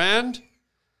 you're a friend.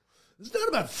 It's not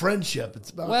about friendship. It's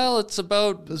about It's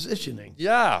about positioning.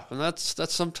 Yeah, and that's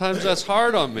sometimes that's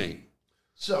hard on me.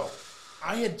 So,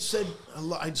 I had said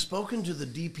I'd spoken to the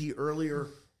DP earlier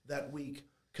that week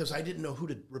because I didn't know who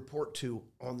to report to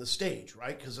on the stage,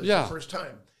 right? Because it was the first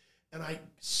time. And I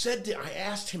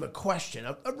asked him a question,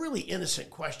 a really innocent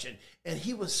question, and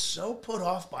he was so put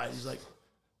off by it. He's like,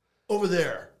 over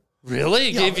there. Really?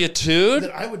 He gave you two?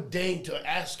 That I would deign to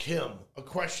ask him a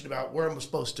question about where I'm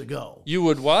supposed to go. You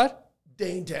would what?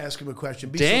 Deign to ask him a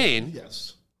question. Deign?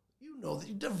 Yes. You know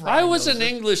that DeVry I was knows an it.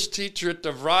 English teacher at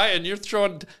DeVry, and you're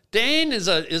throwing... Dane is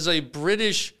a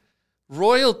British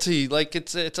royalty. Like,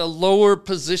 it's a lower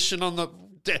position on the...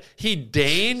 He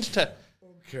deigned to...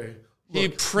 Okay. He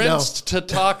princed to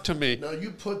talk to me. Now,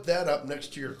 you put that up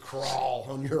next to your crawl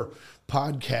on your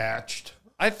podcast.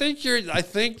 I think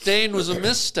Dane was a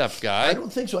misstep, Guy. I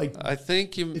don't think so. I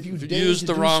think you deigned used to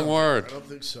the do wrong something. word. I don't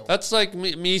think so. That's like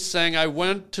me saying I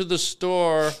went to the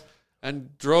store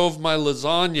and drove my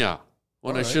lasagna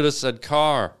when I should have said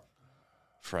car.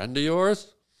 Friend of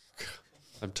yours?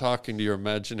 I'm talking to your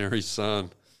imaginary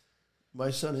son. My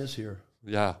son is here.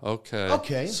 Yeah, okay.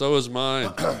 Okay. So is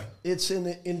mine. It's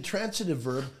an intransitive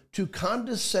verb to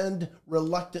condescend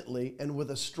reluctantly and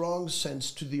with a strong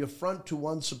sense to the affront to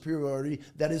one's superiority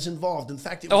that is involved. In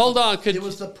fact, it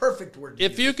was the perfect word.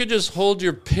 If you could just hold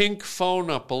your pink phone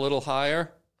up a little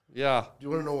higher. Yeah. Do you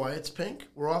want to know why it's pink?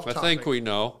 We're off topic. I think we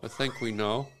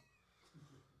know.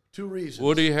 2 reasons.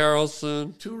 Woody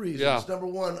Harrelson. 2 reasons. Yeah. Number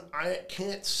one, I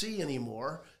can't see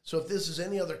anymore. So if this is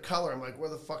any other color, I'm like, where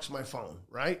the fuck's my phone,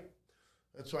 right?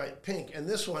 That's why pink. And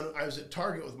this one, I was at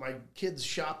Target with my kids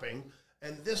shopping,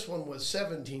 and this one was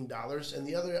 $17, and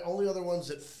the only other ones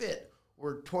that fit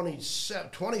were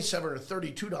 $27 or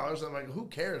 $32. I'm like, who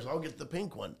cares? I'll get the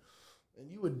pink one. And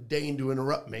you would deign to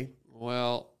interrupt me.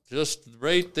 Well, just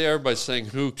right there by saying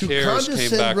who To cares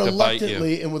came back to bite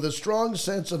reluctantly you. and with a strong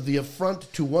sense of the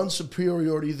affront to one's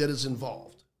superiority that is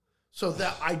involved. So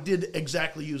that I did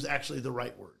exactly use actually the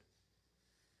right word.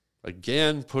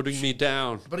 Again, putting me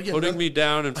down. But again, putting me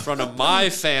down in front of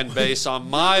my fan base on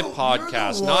my podcast.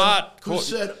 You're the one Not who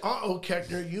said,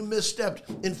 Koechner, you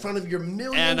misstepped in front of your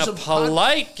millions and a of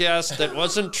polite guest that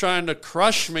wasn't trying to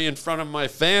crush me in front of my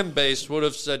fan base would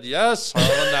have said, yes,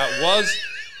 Harlan, that was...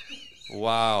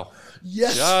 Wow.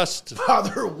 Yes,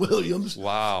 Father Williams.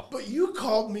 Wow. But you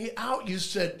called me out. You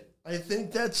said, I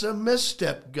think that's a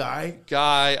misstep, Guy.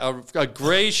 A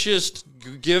gracious,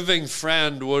 giving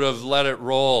friend would have let it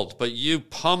roll, but you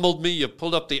pummeled me. You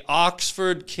pulled up the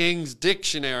Oxford King's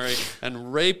Dictionary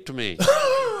and raped me.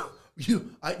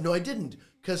 No, I didn't.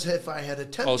 Because if I had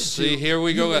attempted here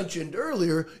we you go. mentioned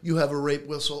earlier, you have a rape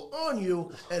whistle on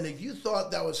you, and if you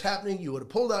thought that was happening, you would have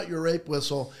pulled out your rape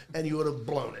whistle and you would have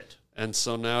blown it. And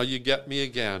so now you get me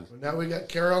again. Now we got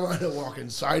Carolina walking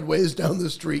sideways down the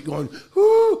street going,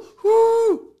 whoo,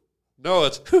 whoo. No,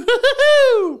 it's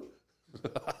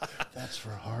That's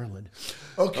for Harland.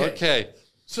 Okay. okay.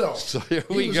 So here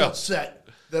we he was go. upset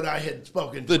that I had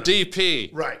spoken to The him. DP.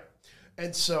 Right.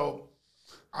 And so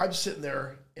I'm sitting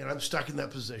there and I'm stuck in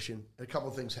that position. And a couple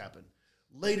of things happen.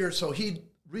 Later, so he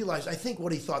realized, I think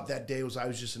what he thought that day was I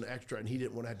was just an extra and he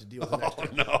didn't want to have to deal with an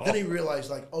extra. No. Then he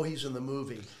realized, like, oh, he's in the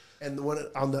movie. And the one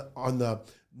on the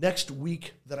next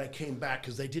week that I came back,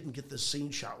 because they didn't get the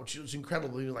scene shot, which was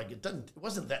incredibly, like, it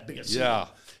wasn't that big a scene. Yeah.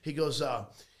 He goes,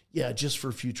 yeah, just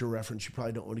for future reference, you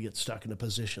probably don't want to get stuck in a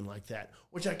position like that,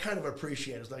 which I kind of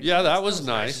appreciate. It's like, Yeah, that was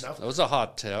nice. enough. That was a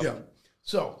hot tip. Yeah.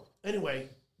 So anyway,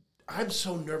 I'm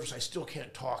so nervous I still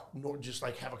can't talk, nor just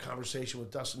like have a conversation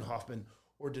with Dustin Hoffman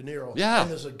or De Niro. Yeah.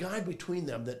 And there's a guy between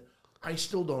them that I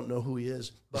still don't know who he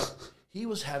is, but he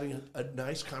was having a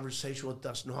nice conversation with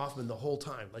Dustin Hoffman the whole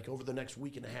time, like over the next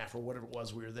week and a half or whatever it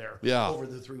was we were there. Yeah. Over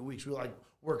the 3 weeks. We were like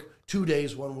work 2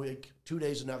 days 1 week, 2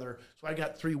 days another. So I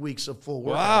got 3 weeks of full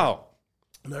work. Wow.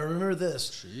 And I remember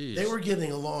this. Jeez. They were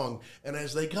getting along, and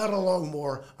as they got along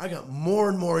more, I got more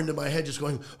and more into my head just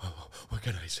going, oh, what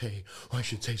can I say? Oh, I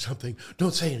should say something.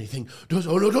 Don't say anything. Don't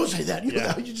say that. You know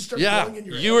how you just start going in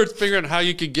your head. You were figuring how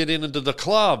you could get into the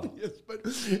club.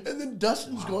 Yes, and then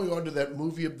Dustin's going on to that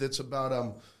movie that's about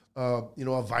a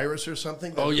virus or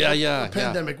something. Oh, yeah. A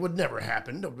pandemic would never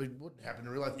happen. It wouldn't happen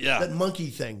in real life. Yeah. That monkey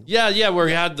thing. Yeah, where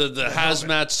he had the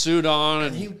hazmat suit on.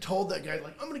 And he told that guy,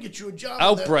 like, I'm going to get you a job.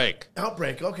 Outbreak.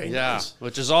 Outbreak, okay, Yeah, nice.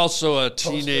 which is also a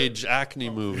teenage acne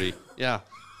movie. Yeah.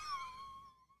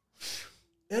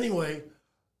 Anyway,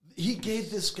 he gave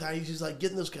this guy, he's like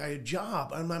getting this guy a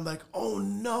job. And I'm like, oh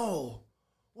no.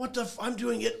 What the I'm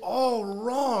doing it all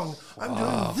wrong. I'm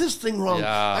doing this thing wrong.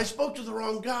 Yeah. I spoke to the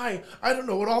wrong guy. I don't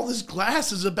know what all this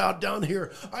glass is about down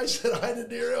here. I said hi to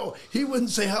De Niro. He wouldn't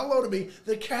say hello to me.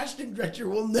 The casting director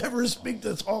will never speak.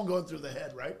 That's all going through the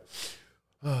head, right?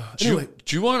 Anyway.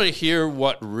 Do you want to hear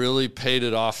what really paid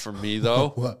it off for me, though?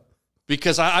 What?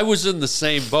 Because I was in the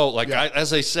same boat. Like, Yeah.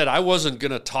 as I said, I wasn't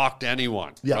going to talk to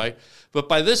anyone, Yeah. right? But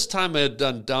by this time, I had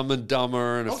done Dumb and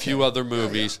Dumber and a few other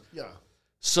movies. Yeah.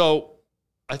 So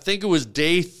I think it was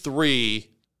day 3.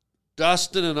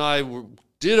 Dustin and I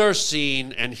did our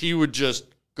scene, and he would just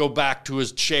go back to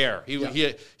his chair.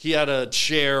 He had a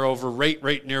chair over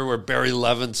right near where Barry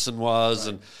Levinson was,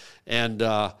 right.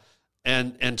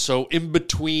 and so in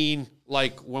between,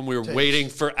 like when we were waiting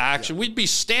for action, we'd be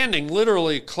standing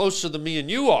literally closer than me and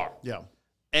you are. Yeah.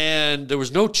 And there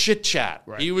was no chit chat.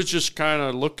 Right. He was just kind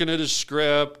of looking at his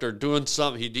script or doing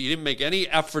something. He didn't make any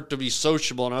effort to be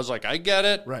sociable. And I was like, I get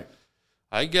it. Right.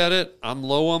 I get it. I'm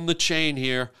low on the chain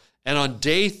here. And on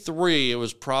day 3, it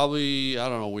was probably, I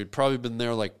don't know, we'd probably been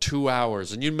there like 2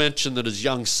 hours. And you mentioned that his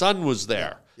young son was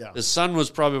there. Yeah. His son was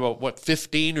probably about,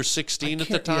 15 or 16 at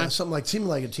the time? Yeah, something like, seemed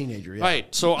like a teenager. Yeah.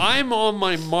 Right. So I'm on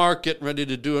my mark getting ready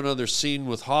to do another scene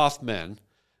with Hoffman.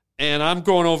 And I'm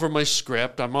going over my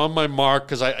script. I'm on my mark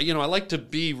because I like to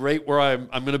be right where I'm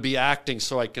going to be acting,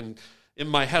 so I can. In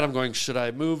my head, I'm going, should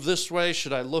I move this way?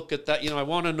 Should I look at that? I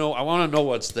want to know. I want to know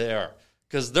what's there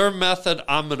because their method,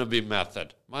 I'm going to be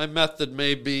method. My method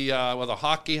may be with a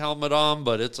hockey helmet on,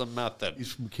 but it's a method.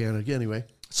 He's from Canada anyway.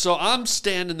 So I'm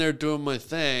standing there doing my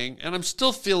thing, and I'm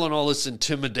still feeling all this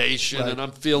intimidation, and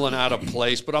I'm feeling out of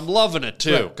place, but I'm loving it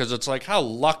too because it's like, how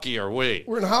lucky are we?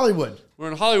 We're in Hollywood. We're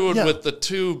in Hollywood with the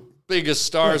 2 biggest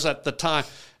stars at the time.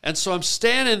 And so I'm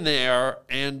standing there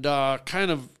and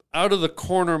kind of out of the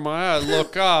corner of my eye, I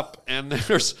look up and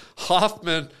there's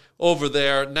Hoffman over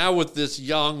there now with this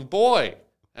young boy.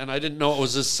 And I didn't know it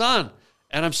was his son.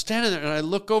 And I'm standing there and I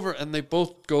look over and they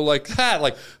both go like that,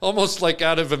 like almost like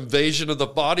out of Invasion of the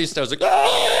Body Snatchers, like,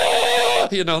 ah!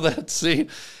 That scene.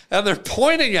 And they're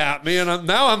pointing at me and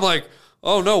I'm like,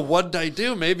 oh no, what did I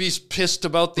do? Maybe he's pissed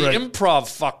about the improv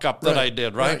fuck up that I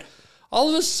did, right? All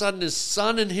of a sudden, his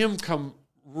son and him come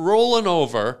rolling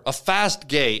over a fast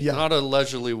gait, not a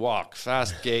leisurely walk.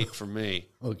 Fast gait for me.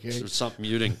 Okay. It's something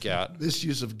you didn't get. This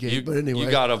use of gait, but anyway. You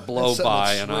got a blow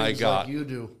by, and I got. Like you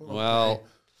do. Well,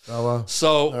 fella.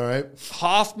 So, all right.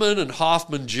 Hoffman and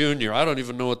Hoffman Jr., I don't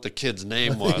even know what the kid's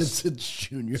name was. It's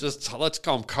Junior. Just let's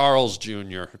call him Carl's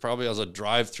Jr. He probably has a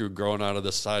drive-through growing out of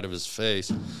the side of his face.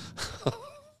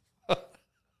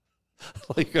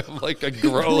 like a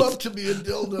growth. I'd love to be a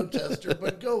dildo tester,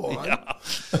 but go on. Yeah.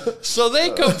 So they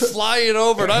come flying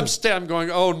over, and I'm going,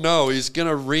 oh no, he's going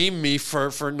to ream me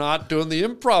for not doing the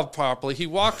improv properly. He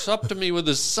walks up to me with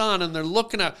his son, and they're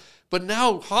looking at, but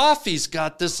now Hoffy's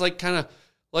got this like kind of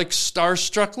like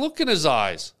starstruck look in his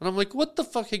eyes. And I'm like, what the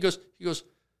fuck? He goes,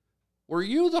 were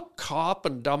you the cop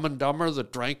in Dumb and Dumber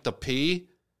that drank the pee?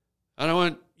 And I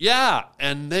went, yeah.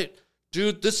 And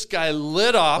dude, this guy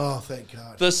lit up. Oh, thank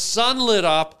God. The sun lit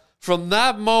up. From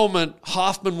that moment,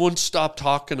 Hoffman wouldn't stop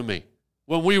talking to me.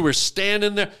 When we were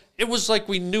standing there, it was like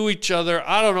we knew each other.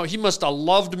 I don't know. He must have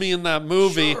loved me in that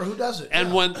movie. Sure, who doesn't?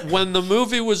 And Yeah. when the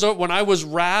movie was over, when I was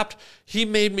wrapped, he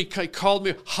called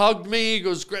me, hugged me. He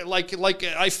goes, great. Like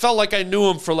I felt like I knew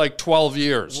him for like 12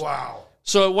 years. Wow.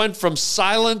 So it went from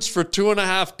silence for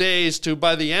 2.5 days to,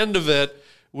 by the end of it,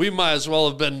 we might as well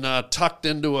have been tucked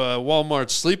into a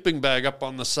Walmart sleeping bag up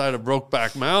on the side of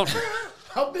Brokeback Mountain.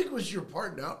 How big was your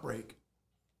part in Outbreak?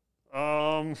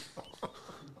 About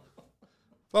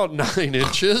 9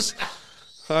 inches.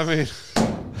 I mean,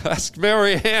 ask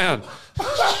Mary Ann.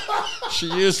 She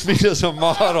used me as a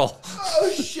model. Oh,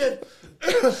 shit.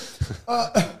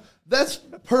 That's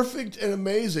perfect and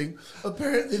amazing.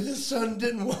 Apparently, this son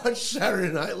didn't watch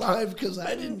Saturday Night Live because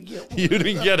I didn't get one. You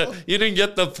didn't get it. You didn't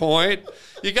get the point.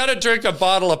 You got to drink a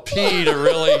bottle of pee to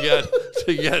really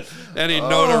get any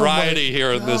notoriety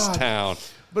here in this town.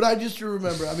 But I just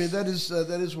remember. I mean, that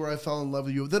is where I fell in love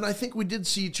with you. Then I think we did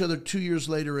see each other 2 years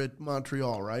later at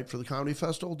Montreal, right, for the comedy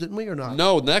festival, didn't we, or not?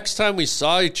 No, next time we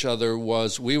saw each other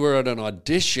we were at an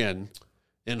audition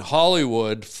in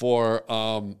Hollywood for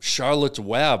Charlotte's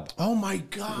Web. Oh my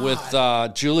God!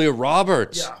 With Julia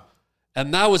Roberts. Yeah.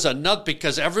 And that was a nut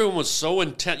because everyone was so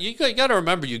intense. You got to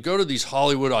remember, you go to these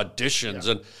Hollywood auditions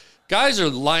and guys are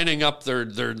lining up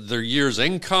their year's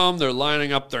income. They're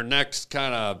lining up their next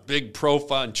kind of big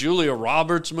profile. Julia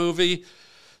Roberts movie.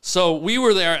 So we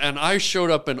were there, and I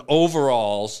showed up in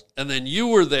overalls, and then you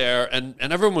were there, and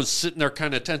everyone was sitting there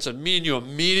kind of tense, and me and you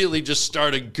immediately just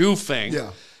started goofing.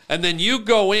 Yeah. And then you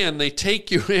go in, they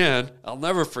take you in. I'll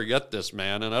never forget this,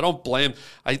 man, and I don't blame.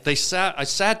 I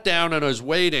sat down and I was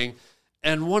waiting,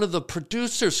 and one of the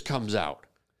producers comes out.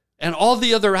 And all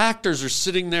the other actors are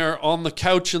sitting there on the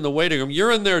couch in the waiting room.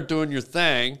 You're in there doing your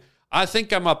thing. I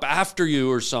think I'm up after you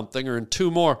or something, or in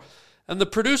 2 more. And the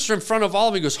producer in front of all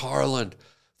of me goes, Harland,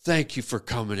 thank you for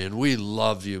coming in. We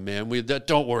love you, man.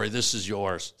 Don't worry, this is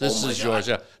yours. This is yours.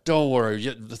 Yeah, don't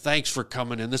worry. Thanks for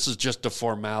coming in. This is just a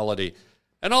formality.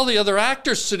 And all the other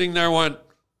actors sitting there went,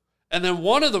 and then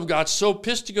one of them got so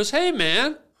pissed, he goes, hey,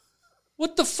 man,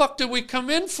 what the fuck did we come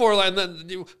in for? And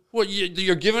then,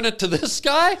 you're giving it to this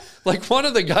guy? Like, one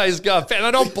of the guys got, and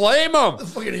I don't blame him. The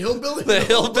fucking hillbilly? The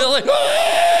hillbilly.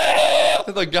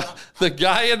 the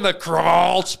guy in the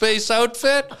crawl space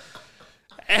outfit.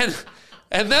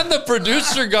 And then the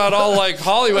producer got all like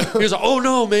Hollywood. He was like, oh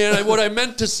no, man, what I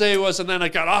meant to say was, and then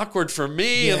it got awkward for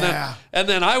me. Yeah. And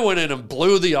then I went in and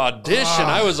blew the audition.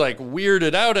 I was like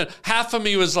weirded out. And half of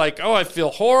me was like, oh, I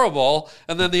feel horrible.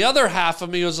 And then the other half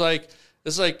of me was like,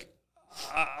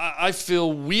 I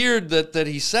feel weird that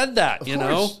he said that, you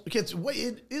know?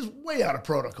 It is way out of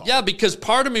protocol. Yeah, because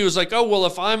part of me was like, oh, well,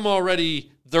 if I'm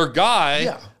already their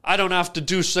guy, I don't have to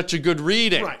do such a good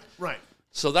reading. Right.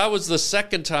 So that was the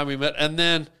second time we met. And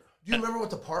then... Do you remember what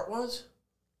the part was?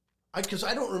 Because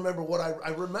I don't remember what I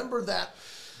remember that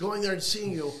going there and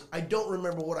seeing you. I don't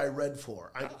remember what I read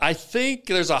for. I think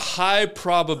there's a high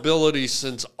probability,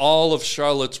 since all of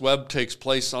Charlotte's Web takes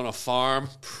place on a farm,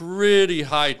 pretty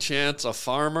high chance a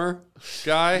farmer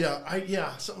guy.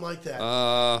 Yeah, something like that.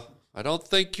 I don't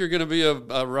think you're going to be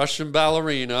a Russian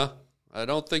ballerina. I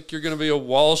don't think you're going to be a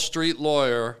Wall Street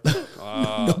lawyer.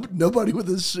 Nobody with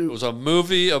a suit. It was a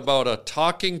movie about a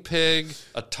talking pig,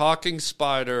 a talking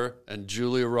spider, and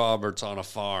Julia Roberts on a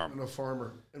farm. And a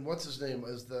farmer. And what's his name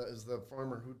is the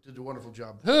farmer who did a wonderful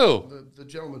job. Who? The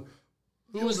gentleman.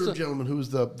 Who was the gentleman? Who was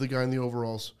the guy in the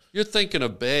overalls? You're thinking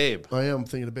of Babe. I am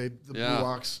thinking of Babe. The blue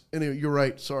ox. Anyway, you're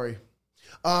right. Sorry.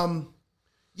 I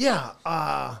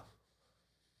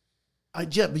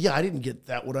didn't get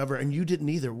that, whatever, and you didn't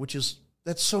either,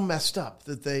 that's so messed up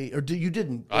that you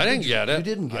didn't. I didn't get it. You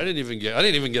didn't get it. I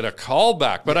didn't even get a call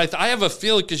back. But I have a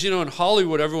feeling, because, in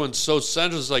Hollywood, everyone's so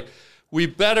centered. It's like, we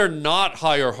better not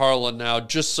hire Harlan now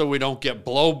just so we don't get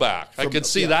blowback. I could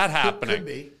see that happening. Could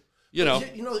be.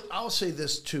 But, I'll say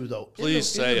this too, though. Please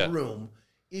say it. In the room,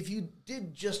 if you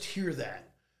did just hear that,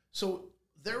 so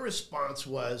their response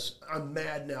was, I'm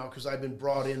mad now because I've been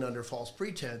brought in under false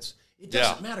pretense. It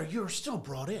doesn't matter. You're still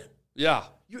brought in. Yeah.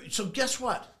 So guess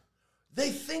what? They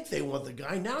think they want the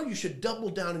guy. Now you should double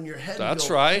down in your head. That's and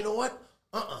go, right. You know what?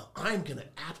 I'm going to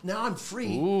act. Now I'm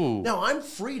free. Ooh. Now I'm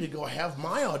free to go have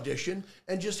my audition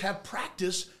and just have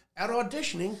practice at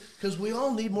auditioning, because we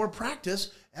all need more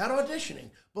practice at auditioning.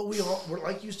 But we're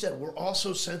like you said, we're all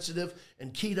so sensitive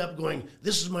and keyed up going,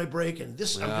 this is my break, and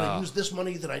I'm going to use this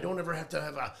money that I don't ever have to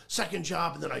have a second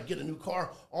job, and then I get a new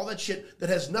car, all that shit that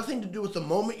has nothing to do with the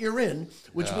moment you're in,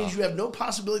 which means you have no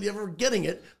possibility of ever getting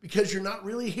it because you're not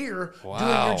really here doing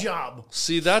your job.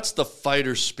 See, that's the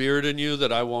fighter spirit in you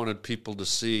that I wanted people to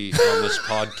see on this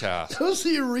podcast. That was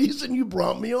the reason you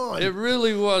brought me on. It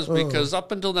really was, because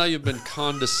up until now you've been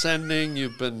condescending,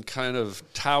 you've been kind of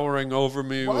towering over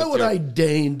me. Why would I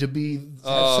deign to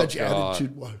have such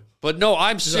attitude? But no,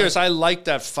 I'm serious. I like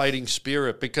that fighting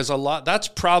spirit because that's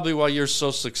probably why you're so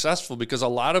successful, because a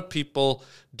lot of people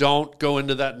don't go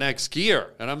into that next gear.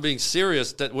 And I'm being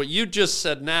serious that what you just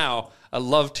said now, I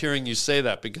loved hearing you say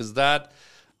that, because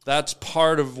that's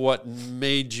part of what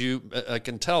made you, I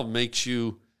can tell, makes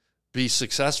you be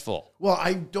successful.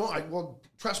 Well,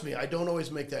 trust me, I don't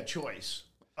always make that choice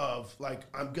of like,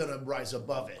 I'm going to rise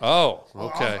above it. Oh,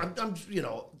 okay. I'm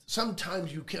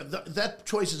sometimes you can, that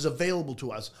choice is available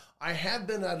to us. I have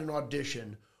been at an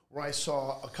audition where I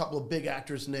saw a couple of big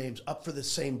actors' names up for the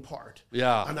same part.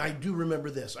 Yeah. And I do remember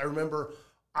this.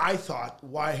 I thought,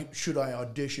 why should I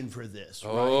audition for this?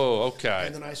 Oh, okay.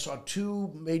 And then I saw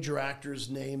two major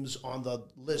actors' names on the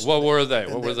list. What were they?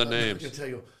 What were the names? I can tell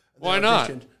you. Why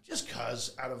not? Just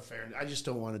because, out of fairness. I just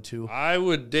don't want it to. I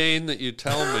would deign that you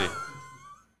tell me.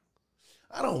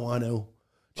 I don't want to.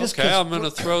 Okay, I'm going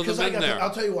to throw them in there. I'll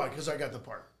tell you why, because I got the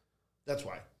part. That's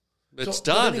why. It's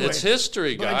done. Anyway, it's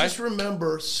history, guy. I just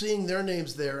remember seeing their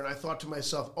names there, and I thought to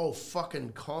myself, oh,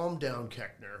 fucking calm down,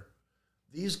 Koechner.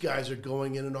 These guys are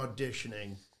going in and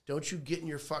auditioning. Don't you get in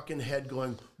your fucking head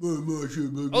going,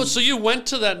 oh, so you went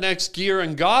to that next gear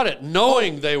and got it,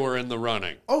 knowing they were in the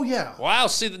running. Oh, yeah. Wow,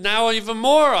 see, now even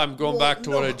more I'm going back to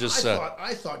what I just said.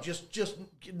 I thought just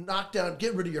knock down,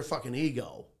 get rid of your fucking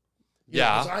ego.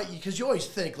 Because you always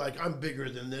think, like, I'm bigger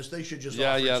than this. They should just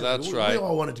offer it to me. That's right. We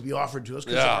all want it to be offered to us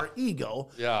because of our ego.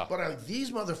 Yeah. But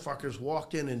these motherfuckers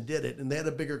walked in and did it, and they had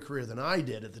a bigger career than I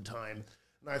did at the time.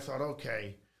 And I thought,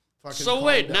 okay, fucking so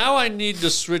wait, now I need to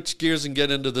switch gears and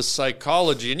get into the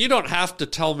psychology. And you don't have to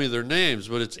tell me their names,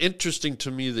 but it's interesting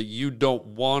to me that you don't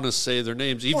want to say their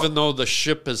names, even though the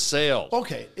ship has sailed.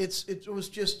 Okay, it was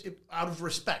just out of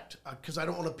respect, because I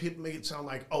don't want to make it sound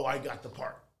like, oh, I got the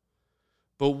part.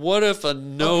 But what if a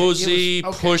nosy,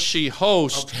 pushy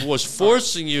host was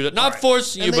forcing you to, not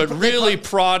forcing you, but really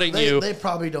prodding you? They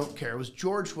probably don't care. It was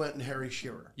George Wendt and Harry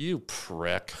Shearer. You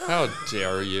prick. How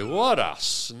dare you? What a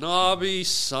snobby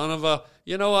son of a...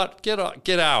 You know what? Get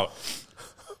out.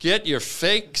 Get your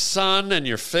fake son and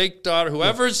your fake daughter,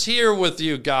 whoever's here with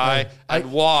you, guy,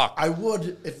 and walk. I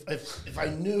would if I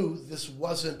knew this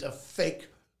wasn't a fake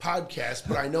podcast,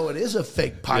 but I know it is a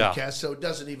fake podcast, so it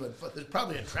doesn't even. There's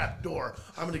probably a trap door.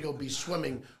 I'm going to go be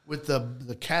swimming with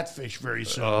the catfish very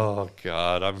soon. Oh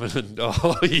God, I'm going to.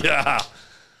 Oh yeah.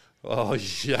 Oh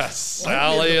yes,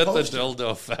 Sally at the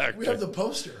dildo factory. We have the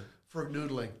poster for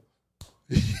noodling.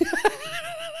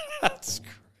 That's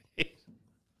great.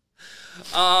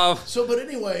 But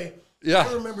anyway, yeah.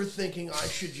 I remember thinking I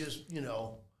should just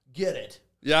get it.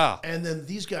 Yeah. And then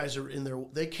these guys are in there.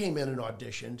 They came in and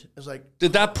auditioned. It's like,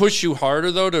 did that push you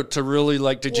harder though to really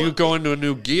like? Did you go into a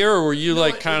new gear, or were you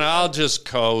I'll just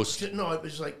coast? No, it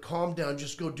was like, calm down.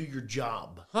 Just go do your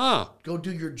job. Huh? Go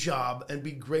do your job and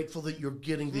be grateful that you're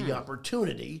getting the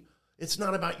opportunity. It's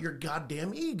not about your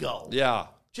goddamn ego. Yeah.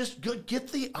 Just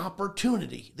get the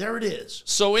opportunity. There it is.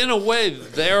 So in a way,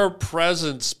 their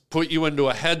presence put you into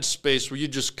a headspace where you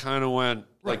just kind of went.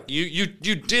 Right. Like you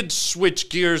did switch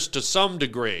gears to some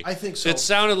degree. I think so. It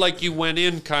sounded like you went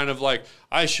in kind of like,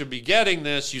 I should be getting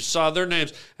this. You saw their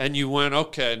names and you went,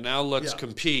 okay, now let's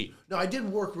compete. No, I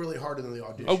did work really hard on the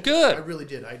audition. Oh, good. I really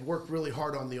did. I worked really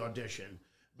hard on the audition.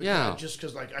 But just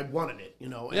because I wanted it,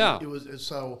 And it was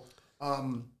so.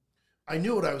 I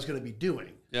knew what I was going to be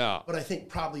doing. Yeah. But I think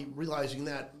probably realizing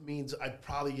that means I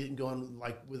probably didn't go on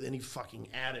like with any fucking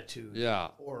attitude. Yeah.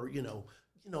 Or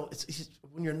it's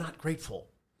when you're not grateful.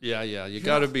 Yeah. You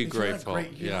got to be grateful.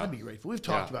 You got to be grateful. We've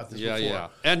talked about this before. Yeah.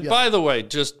 And by the way,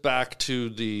 just back to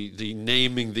the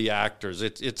naming the actors,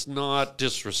 it's not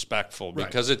disrespectful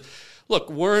because Look,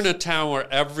 we're in a town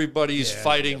where everybody's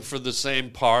fighting for the same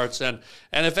parts, and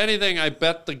if anything, I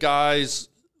bet the guys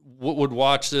would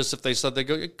watch this if they said, they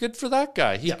go, good for that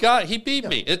guy. He beat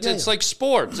me. It's like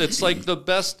sports. It's like the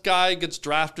best guy gets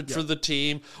drafted for the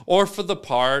team or for the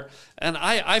part. And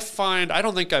I find, I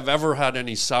don't think I've ever had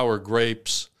any sour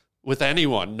grapes with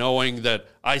anyone, knowing that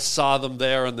I saw them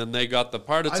there and then they got the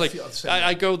part. It's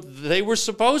I go, they were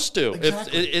supposed to.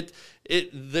 Exactly.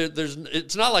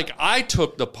 It's not like I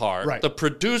took the part. Right. The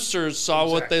producers saw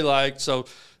what they liked, so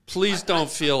Please don't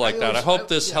feel like that. I hope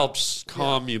this yeah. helps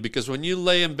calm you, because when you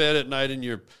lay in bed at night in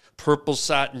your purple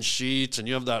satin sheets and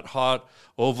you have that hot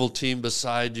Ovaltine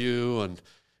beside you and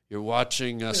you're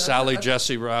watching Sally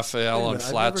Jesse Raphael on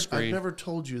flat screen. I've never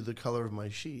told you the color of my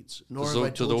sheets. Nor have I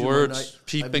Do told the you words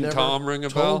Peeping Tom ring a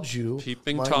bell? Told you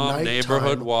Peeping my Tom,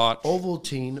 Neighborhood nighttime Watch.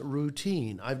 Ovaltine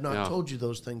routine. I've not told you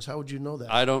those things. How would you know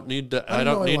that? I don't need to. I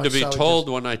know don't I need to watch be Sally told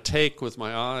Jesse. when I take with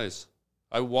my eyes.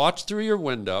 I watch through your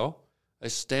window. I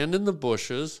stand in the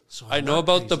bushes. So I I'm know not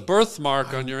about the crazy.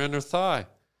 birthmark on your inner thigh.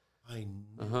 I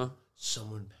know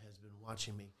someone has been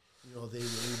watching me. You know, they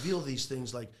reveal these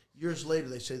things like years later.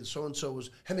 They say that so-and-so was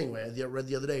Hemingway. I read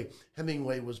the other day,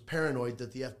 Hemingway was paranoid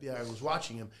that the FBI was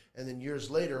watching him. And then years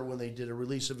later, when they did a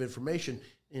release of information,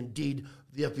 indeed,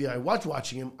 the FBI was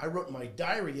watching him. I wrote in my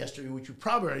diary yesterday, which you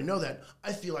probably already know that,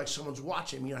 I feel like someone's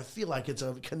watching me. I feel like it's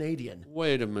a Canadian.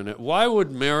 Wait a minute. Why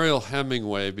would Mariel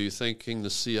Hemingway be thinking the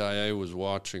CIA was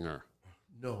watching her?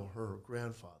 No, her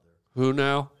grandfather. Who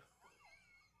now?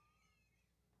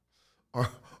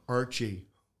 Archie.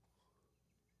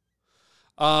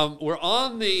 We're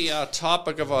on the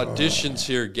topic of auditions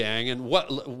here, gang. And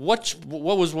what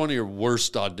was one of your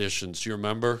worst auditions? Do you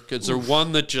remember? Is there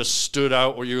one that just stood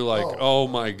out where you're like, oh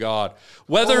my God?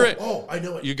 I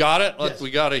know it. You got it? Yes. We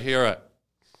got to hear it.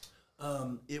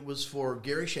 It was for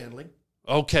Gary Shandling.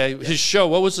 Okay, his show.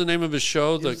 What was the name of his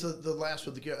show? It was the last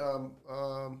with the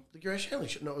Gary Shandling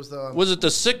show. No, it was the... Was it the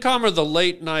sitcom or the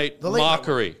late night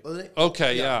mockery?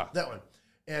 Okay, yeah. That one.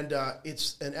 And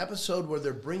it's an episode where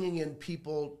they're bringing in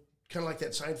people, kind of like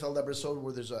that Seinfeld episode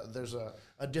where there's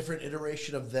a different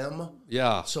iteration of them.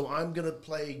 Yeah. So I'm going to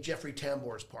play Jeffrey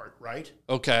Tambor's part, right?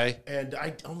 Okay. And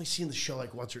I only seen the show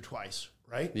like once or twice,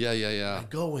 right? Yeah. I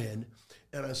go in,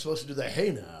 and I'm supposed to do the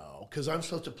hey now, because I'm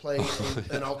supposed to play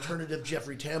an alternative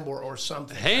Jeffrey Tambor or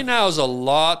something. Hey now's a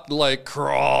lot like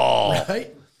Crawl.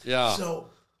 Right? Yeah. So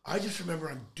I just remember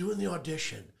I'm doing the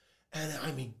audition, and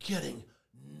I mean getting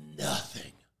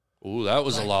nothing. Ooh, that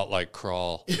was a lot like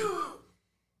Crawl.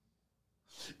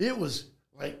 It was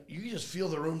like you just feel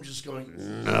the room just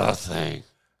going Nothing.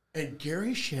 And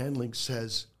Gary Shandling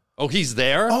says, Oh, he's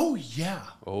there? "Oh yeah."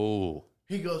 Oh.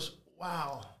 He goes,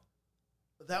 "Wow,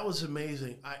 that was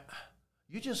amazing.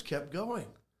 You just kept going."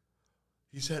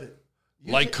 He said it.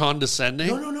 Like condescending?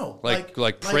 No.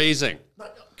 Like praising.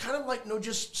 Kind of like, no,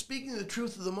 just speaking the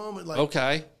truth of the moment. Like,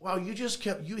 Okay. Wow, you just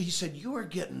kept, he said, you were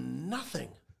getting nothing.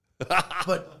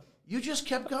 But you just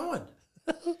kept going.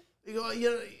 You go,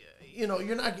 you know,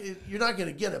 you're not going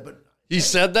to get it. But He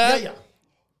said that? Yeah.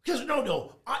 Because,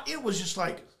 it was just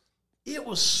like, it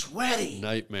was sweaty.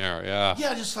 Nightmare, yeah.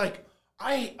 Yeah, just like,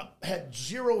 I had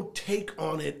zero take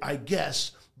on it, I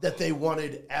guess, that they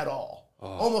wanted at all.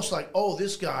 Almost like,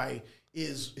 this guy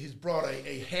he's brought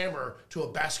a hammer to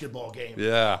a basketball game.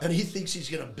 Yeah. And he thinks he's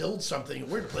going to build something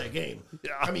and we're going to play a game.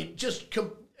 Yeah. I mean,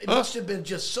 it must have been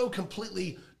just so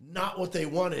completely not what they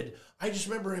wanted. I just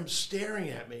remember him staring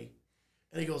at me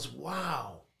and he goes,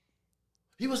 wow.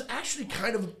 He was actually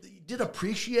did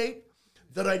appreciate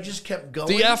that I just kept going.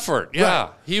 The effort, yeah.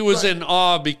 Right. He was in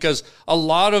awe because a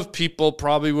lot of people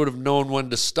probably would have known when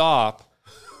to stop.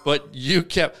 But you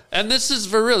kept, and this is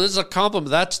for real. This is a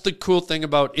compliment. That's the cool thing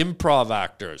about improv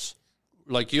actors.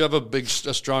 Like you have a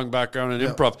strong background in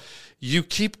improv. You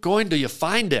keep going till you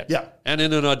find it. Yeah. And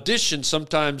in an audition,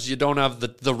 sometimes you don't have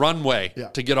the runway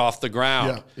to get off the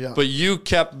ground. Yeah. But you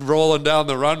kept rolling down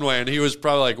the runway, and he was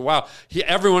probably like, "Wow."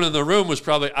 Everyone in the room was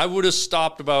probably. I would have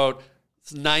stopped about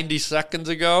 90 seconds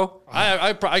ago.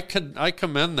 I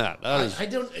commend that. I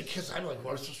don't, because I'm like,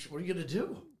 what are you going to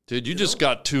do? Dude, you just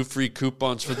got 2 free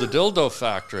coupons for the dildo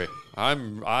factory.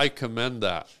 I commend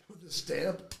that. With the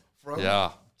stamp from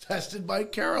tested by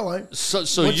Caroline.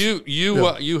 So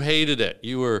you hated it.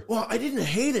 You were. Well, I didn't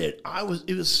hate it.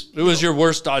 It was your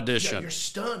worst Yeah, audition. you're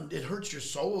stunned. It hurts your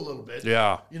soul a little bit.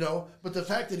 Yeah. But the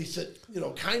fact that he said,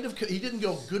 he didn't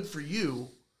go good for you.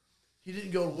 He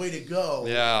didn't go way to go.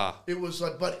 Yeah. It was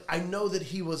like, but I know that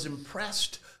he was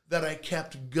impressed that I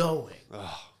kept going.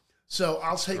 So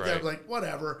I'll take that like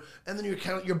whatever, and then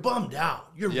you're bummed out.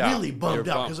 You're really bummed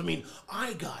out because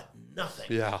I got nothing.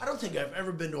 Yeah. I don't think I've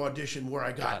ever been to an audition where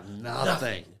I got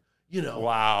nothing.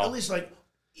 Wow. At least like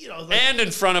and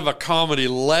in front of a comedy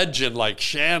legend like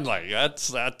Shandling. That's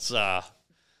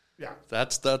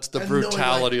the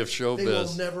brutality of showbiz. They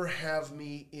will never have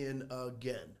me in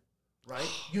again, right?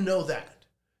 You know that.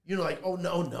 Like, oh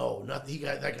no, not he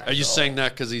got that guy. Are you saying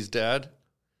that because he's dead?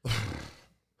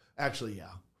 Actually, yeah.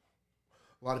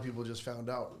 A lot of people just found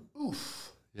out.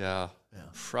 Oof. Yeah.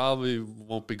 Probably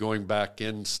won't be going back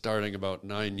in starting about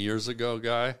 9 years ago,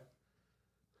 guy.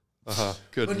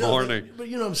 Good But morning. But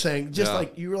you know what I'm saying? Just Yeah.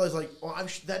 like you realize, like, well,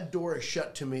 that door is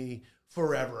shut to me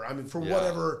forever. I mean, for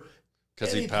whatever,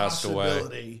 because he any passed away.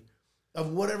 possibility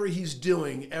of whatever he's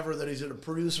doing ever that he's a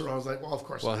producer. I was like, well, of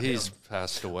course. Well, not he's him.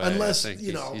 passed away. Unless, I think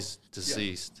you know, he's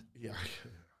deceased. Yeah.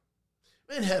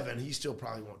 In heaven, he still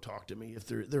probably won't talk to me if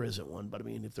there isn't one. But I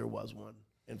mean, if there was one,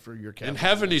 and for your In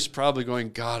heaven, he's probably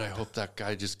going, God, I hope that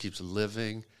guy just keeps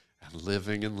living and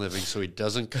living and living so he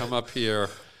doesn't come up here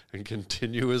and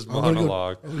continue his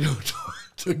monologue. I'm gonna go talk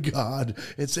to God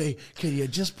and say, can you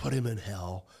just put him in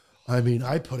hell? I mean,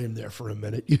 I put him there for a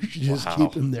minute. You should just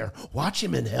keep him there. Watch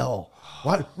him in hell.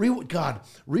 God,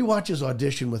 rewatch his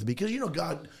audition with me, because you know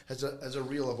God has a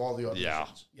reel of all the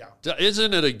auditions. Yeah.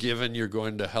 Isn't it a given you're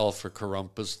going to hell for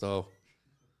Carumpus, though?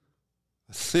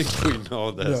 I think we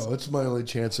know this. No, it's my only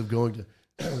chance of going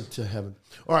to heaven.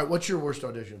 All right, what's your worst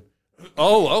audition?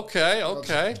 Oh,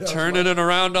 okay. Turning it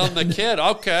around on the kid.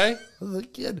 Okay. The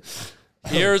kid.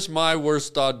 Here's my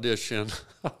worst audition.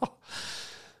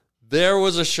 There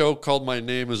was a show called My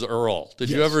Name is Earl. Did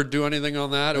you ever do anything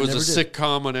on that? It was a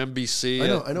sitcom on NBC.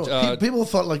 I know. People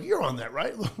thought, like, you're on that,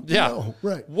 right? Yeah. No,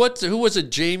 right. Who was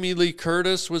it? Jamie Lee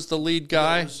Curtis was the lead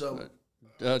guy? What's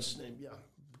his name? Yeah.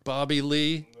 Bobby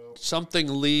Lee? Something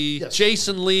Lee. Yes.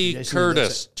 Jason Lee Jason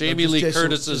Curtis. Lee, Jamie Lee Jason,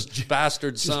 Curtis's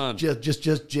bastard son. Just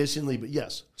Jason Lee, but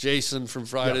yes. Jason from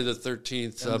Friday the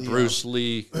 13th. Bruce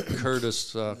Lee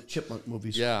Curtis. The Chipmunk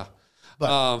movies. Yeah.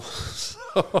 But,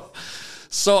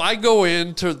 So I go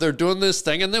they're doing this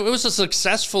thing, and it was a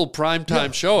successful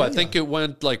primetime show. I think it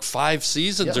went like 5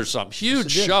 seasons or something.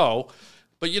 Huge show,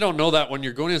 but you don't know that when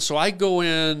you're going in. So I go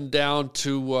in down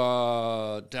to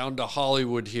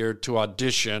Hollywood here to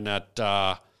audition at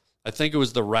I think it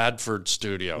was the Radford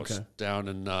Studios down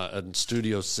in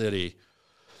Studio City.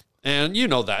 And you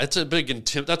know that. It's a big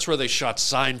that's where they shot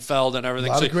Seinfeld and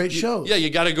everything. A lot of great shows. Yeah, you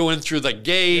got to go in through the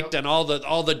gate, and all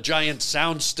the giant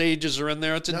sound stages are in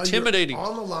there. It's intimidating. You're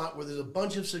on the lot where there's a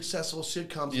bunch of successful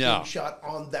sitcoms being shot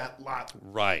on that lot.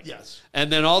 Right. Yes.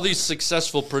 And then all these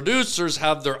successful producers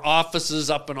have their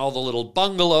offices up in all the little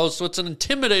bungalows, so it's an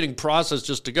intimidating process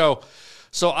just to go.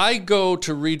 So I go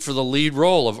to read for the lead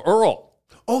role of Earl.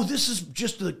 Oh, this is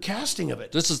just the casting of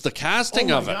it. This is the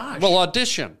casting of it. Gosh. Well,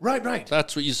 audition. Right.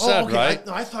 That's what you said, right?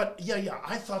 I thought,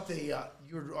 I thought you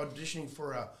were auditioning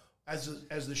for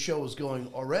as the show was going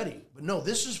already, but no,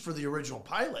 this is for the original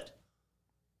pilot.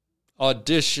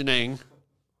 Auditioning,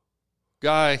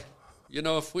 guy. You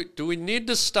know, do we need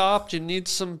to stop? Do you need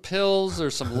some pills or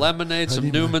some lemonade, some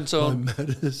Newman's Own? My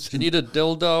medicine. Do you need a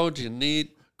dildo? Do you need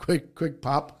quick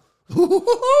pop?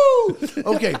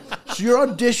 Okay, so you're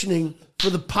auditioning for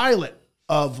the pilot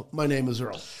of My Name is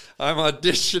Earl. I'm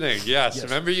auditioning, yes.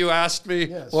 Remember you asked me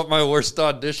what my worst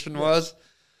audition was?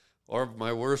 Or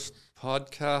my worst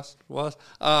podcast was?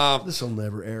 This will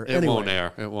never air. It won't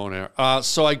air.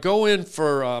 So I go in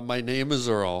for My Name is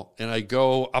Earl, and I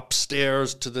go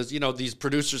upstairs to this, these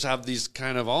producers have these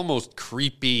kind of almost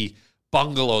creepy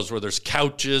bungalows where there's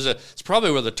couches. It's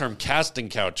probably where the term casting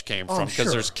couch came from, because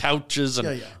there's couches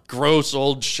and gross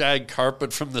old shag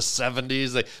carpet from the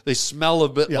 70s. They smell a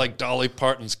bit like Dolly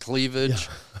Parton's cleavage.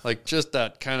 Like just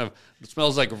that kind of, it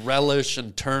smells like relish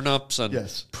and turnips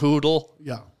and poodle.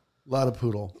 Yeah, a lot of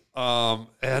poodle.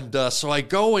 So I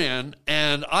go in,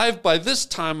 and by this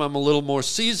time I'm a little more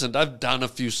seasoned. I've done a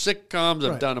few sitcoms,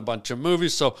 I've done a bunch of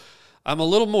movies, so I'm a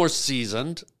little more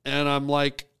seasoned, and I'm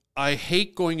like, I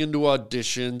hate going into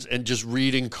auditions and just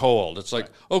reading cold. It's like,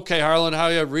 okay, Harlan, how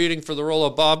are you reading for the role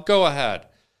of Bob? Go ahead.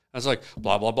 I was like,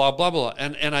 blah, blah, blah, blah, blah.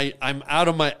 And I'm out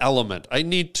of my element. I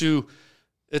need to,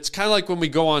 it's kind of like when we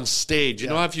go on stage, you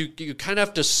know, if you kind of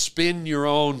have to spin your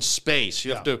own space.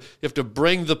 You have to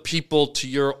bring the people to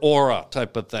your aura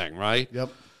type of thing, right?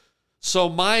 Yep. So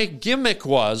my gimmick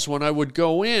was, when I would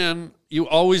go in, you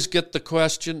always get the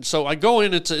question. So I go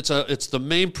in, it's the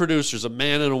main producers, a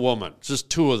man and a woman. It's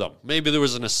just two of them. Maybe there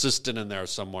was an assistant in there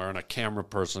somewhere and a camera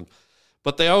person.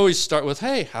 But they always start with,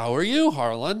 hey, how are you,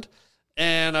 Harland?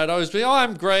 And I'd always be, oh,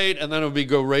 I'm great. And then it would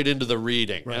go right into the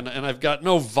reading. Right. And I've got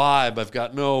no vibe. I've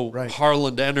got no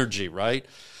Harland energy, right?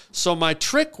 So my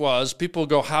trick was, people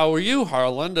go, how are you,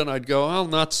 Harland? And I'd go, oh,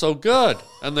 not so good.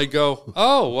 And they go,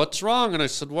 oh, what's wrong? And I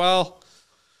said, well,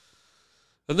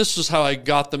 and this is how I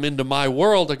got them into my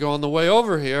world. I go, on the way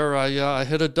over here, I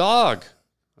hit a dog.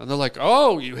 And they're like,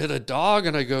 oh, you hit a dog?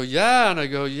 And I go, yeah. And I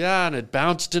go, yeah. And it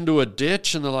bounced into a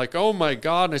ditch. And they're like, oh, my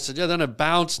God. And I said, yeah. Then it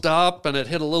bounced up, and it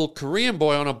hit a little Korean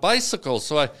boy on a bicycle.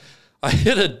 So I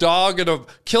hit a dog, and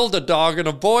killed a dog and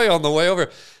a boy on the way over.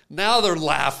 Now they're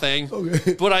laughing,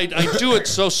 but I do it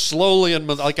so slowly and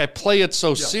like I play it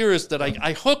so serious that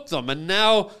I hook them, and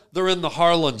now they're in the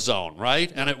Harland zone,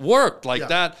 right? And it worked like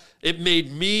that. It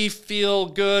made me feel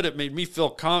good. It made me feel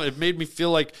calm. It made me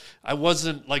feel like I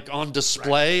wasn't like on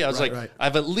display. I was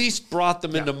I've at least brought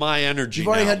them into my energy. You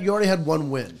already had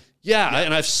one win. Yeah,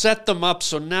 and I've set them up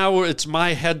so now it's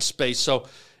my headspace. So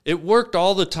it worked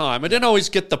all the time. I didn't always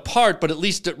get the part, but at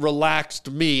least it relaxed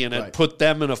me and it put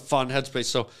them in a fun headspace.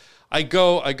 So I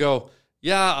go,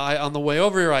 on the way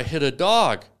over here, I hit a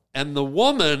dog. And the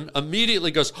woman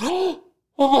immediately goes, oh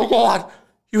my God,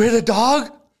 you hit a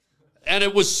dog? And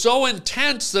it was so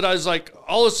intense that I was like,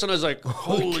 all of a sudden I was like,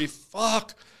 holy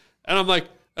fuck. And I'm like,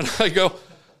 and I go,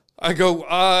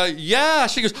 yeah.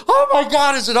 She goes, oh my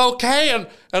God, is it okay? And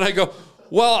I go,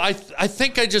 well, I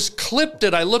think I just clipped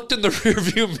it. I looked in the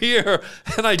rearview mirror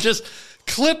and I just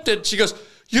clipped it. She goes,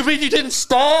 you mean you didn't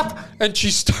stop? And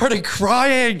she started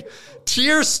crying.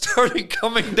 Tears started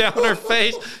coming down her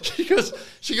face. She goes,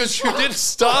 you didn't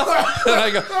stop? And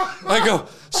I go,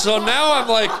 so now I'm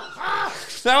like,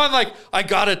 I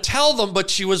gotta tell them, but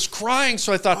she was crying,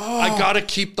 so I thought, I gotta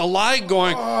keep the lie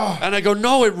going. And I go,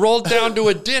 no, it rolled down to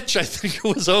a ditch. I think it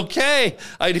was okay.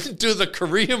 I didn't do the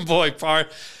Korean boy part.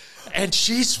 And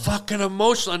she's fucking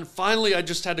emotional. And finally, I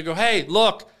just had to go, hey,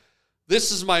 look,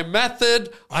 this is my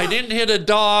method. I didn't hit a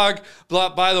dog.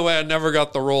 By the way, I never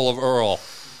got the role of Earl.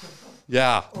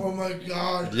 Yeah. Oh my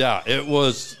God. Yeah, it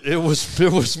was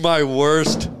my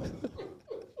worst.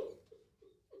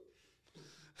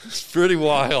 It's pretty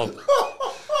wild.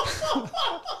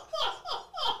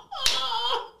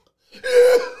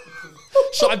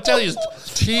 So I'm telling you,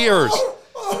 tears.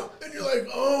 And you're like,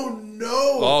 oh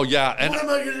no. Oh yeah. And what am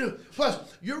I going to do? Plus,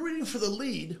 you're reading for the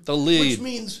lead. Which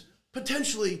means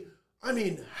potentially,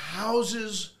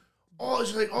 houses. Oh,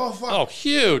 it's like, oh fuck. Oh,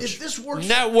 huge. If this works.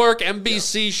 Network,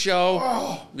 NBC show.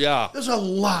 Oh, yeah. There's a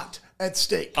lot at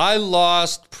stake. I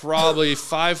lost probably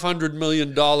 $500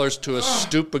 million to a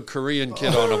stupid Korean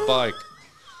kid on a bike.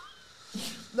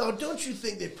 Now, don't you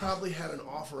think they probably had an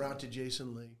offer out to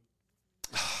Jason Lee?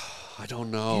 I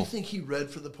don't know. Do you think he read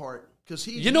for the part?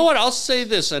 You know what? I'll say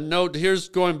this, and note, here's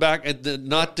going back,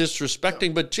 not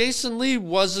disrespecting, but Jason Lee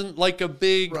wasn't like a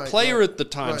big player at the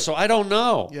time, so I don't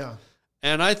know. Yeah.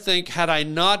 And I think had I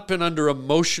not been under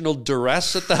emotional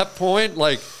duress at that point,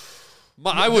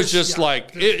 I was just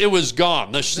it was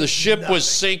gone. The ship was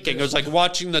sinking. It was like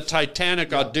watching the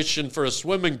Titanic audition for a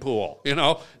swimming pool. You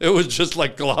know, it was just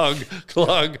like glug,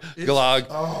 glug, glug.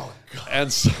 Oh, God.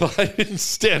 And so I didn't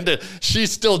stand it.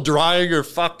 She's still drying her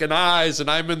fucking eyes,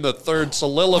 and I'm in the third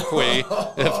soliloquy.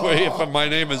 if my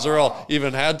name is Earl,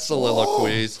 even had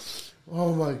soliloquies.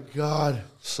 Oh my God.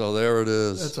 So there it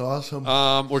is. That's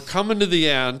awesome. We're coming to the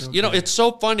end. Okay. You know, it's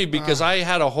so funny because I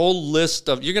had a whole list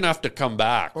of, you're going to have to come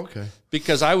back. Okay.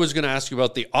 Because I was going to ask you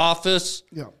about The Office.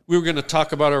 Yeah. We were going to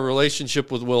talk about our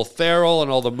relationship with Will Ferrell and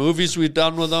all the movies we've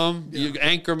done with him. Yeah.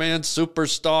 Anchorman,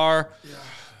 Superstar. Yeah.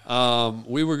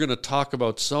 We were going to talk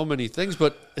about so many things,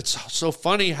 but it's so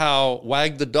funny how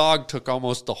Wag the Dog took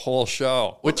almost the whole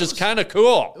show, which is kind of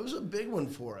cool. It was a big one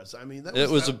for us. I mean, that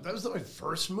was my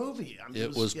first movie.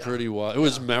 It was pretty wild. It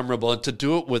was memorable, and to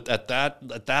do it at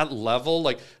that level,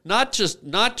 like not just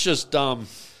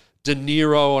De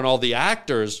Niro and all the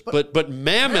actors, but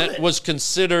Mamet was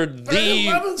considered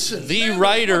the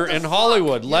writer in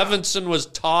Hollywood. Yeah. Levinson was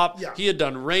top. Yeah. He had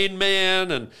done Rain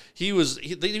Man, and he was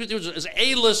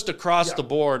A-list across the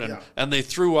board, and they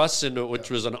threw us into it, which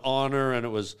was an honor, and it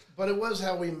was. But it was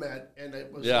how we met, and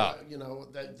it was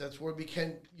that's where we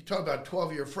became. You talk about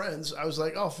 12-year friends. I was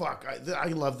like, oh fuck, I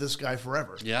love this guy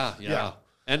forever. Yeah.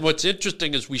 And what's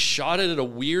interesting is we shot it at a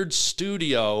weird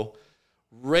studio.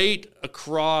 Right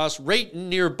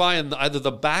nearby in either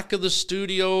the back of the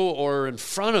studio or in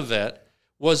front of it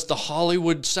was the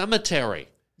Hollywood Cemetery.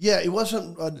 Yeah, it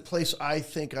wasn't a place I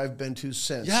think I've been to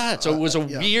since. Yeah, so it was a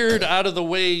weird, out of the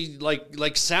way,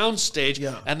 like sound stage.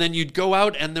 Yeah. And then you'd go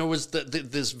out and there was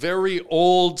this very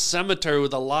old cemetery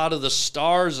with a lot of the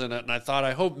stars in it. And I thought,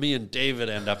 I hope me and David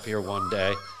end up here one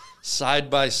day, side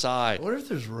by side. I wonder if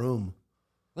there's room.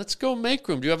 Let's go make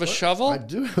room. Do you have a shovel? I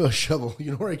do have a shovel.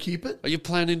 You know where I keep it? Are you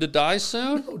planning to die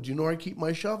soon? No. Do you know where I keep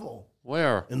my shovel?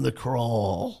 Where? In the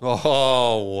crawl.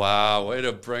 Oh, wow. Way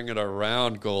to bring it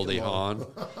around, Goldie Hawn.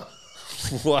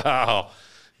 Wow.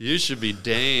 You should be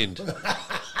Daned. We're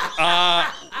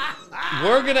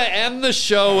going to end the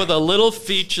show with a little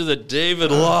feature that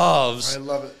David loves. I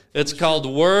love it. It's called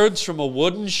Words from a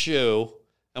Wooden Shoe.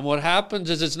 And what happens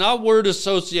is it's not word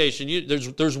association.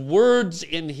 There's words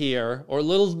in here, or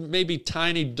little maybe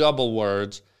tiny double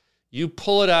words. You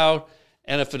pull it out,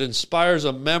 And if it inspires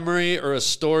a memory or a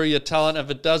story, you tell it. If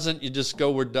it doesn't, you just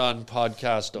go, we're done,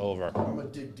 podcast over. I'm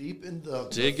going to dig deep in the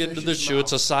into the shoe. mouth.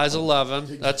 It's a size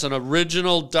 11. That's an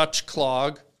original Dutch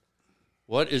clog.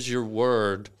 What is your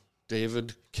word,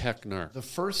 David Koechner? The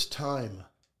first time.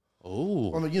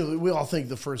 Oh. I mean, we all think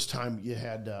the first time you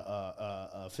had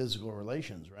physical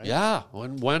relations, right? Yeah.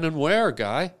 When and where,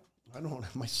 Guy? I don't.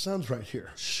 My son's right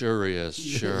here. Sure he is.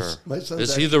 Sure. My son's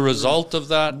is he actually the result of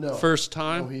that first No,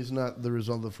 time? he's not the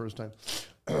result of the first time.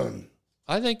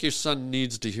 I think your son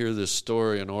needs to hear this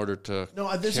story in order to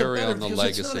there's carry a better, on the because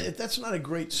legacy. That's not a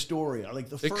great story. I like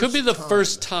the. It could be the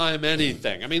first time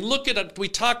anything. I mean, look at it. We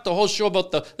talked the whole show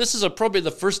about this is probably the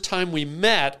first time we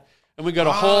met, and we got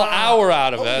a whole hour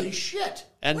out of it. Holy shit.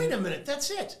 And wait a minute, that's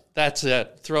it. That's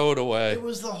it. Throw it away. It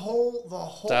was the whole.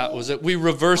 That was it. We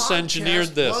reverse engineered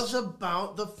this. Was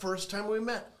about the first time we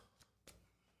met.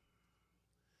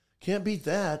 Can't beat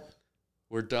that.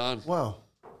 We're done. Wow.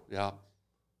 Yeah.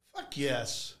 Fuck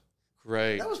yes.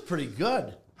 Great. That was pretty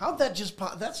good. How'd that just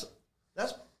pop? That's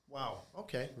wow.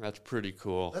 Okay. That's pretty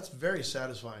cool. That's very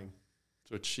satisfying.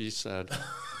 That's what she said.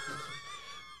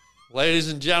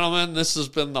 Ladies and gentlemen, this has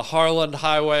been the Harland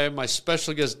Highway. My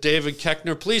special guest, David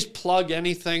Koechner. Please plug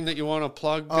anything that you want to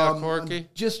plug, Corky.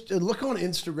 Just look on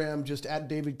Instagram, just at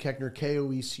David Koechner,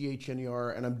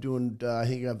 KOECHNER, and I'm doing, I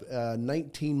think I have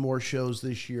 19 more shows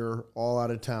this year, all out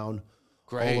of town,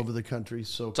 Great. all over the country.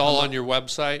 So it's all on your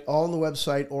website? All on the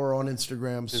website or on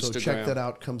Instagram. So check that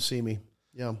out. Come see me.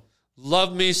 Yeah.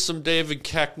 Love me some David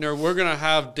Koechner. We're going to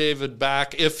have David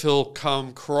back if he'll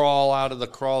come crawl out of the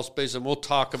crawl space, and we'll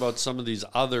talk about some of these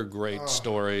other great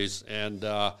stories. And,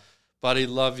 buddy,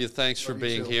 love you. Thanks for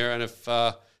being here. And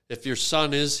if your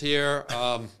son is here,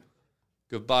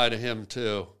 goodbye to him,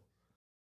 too.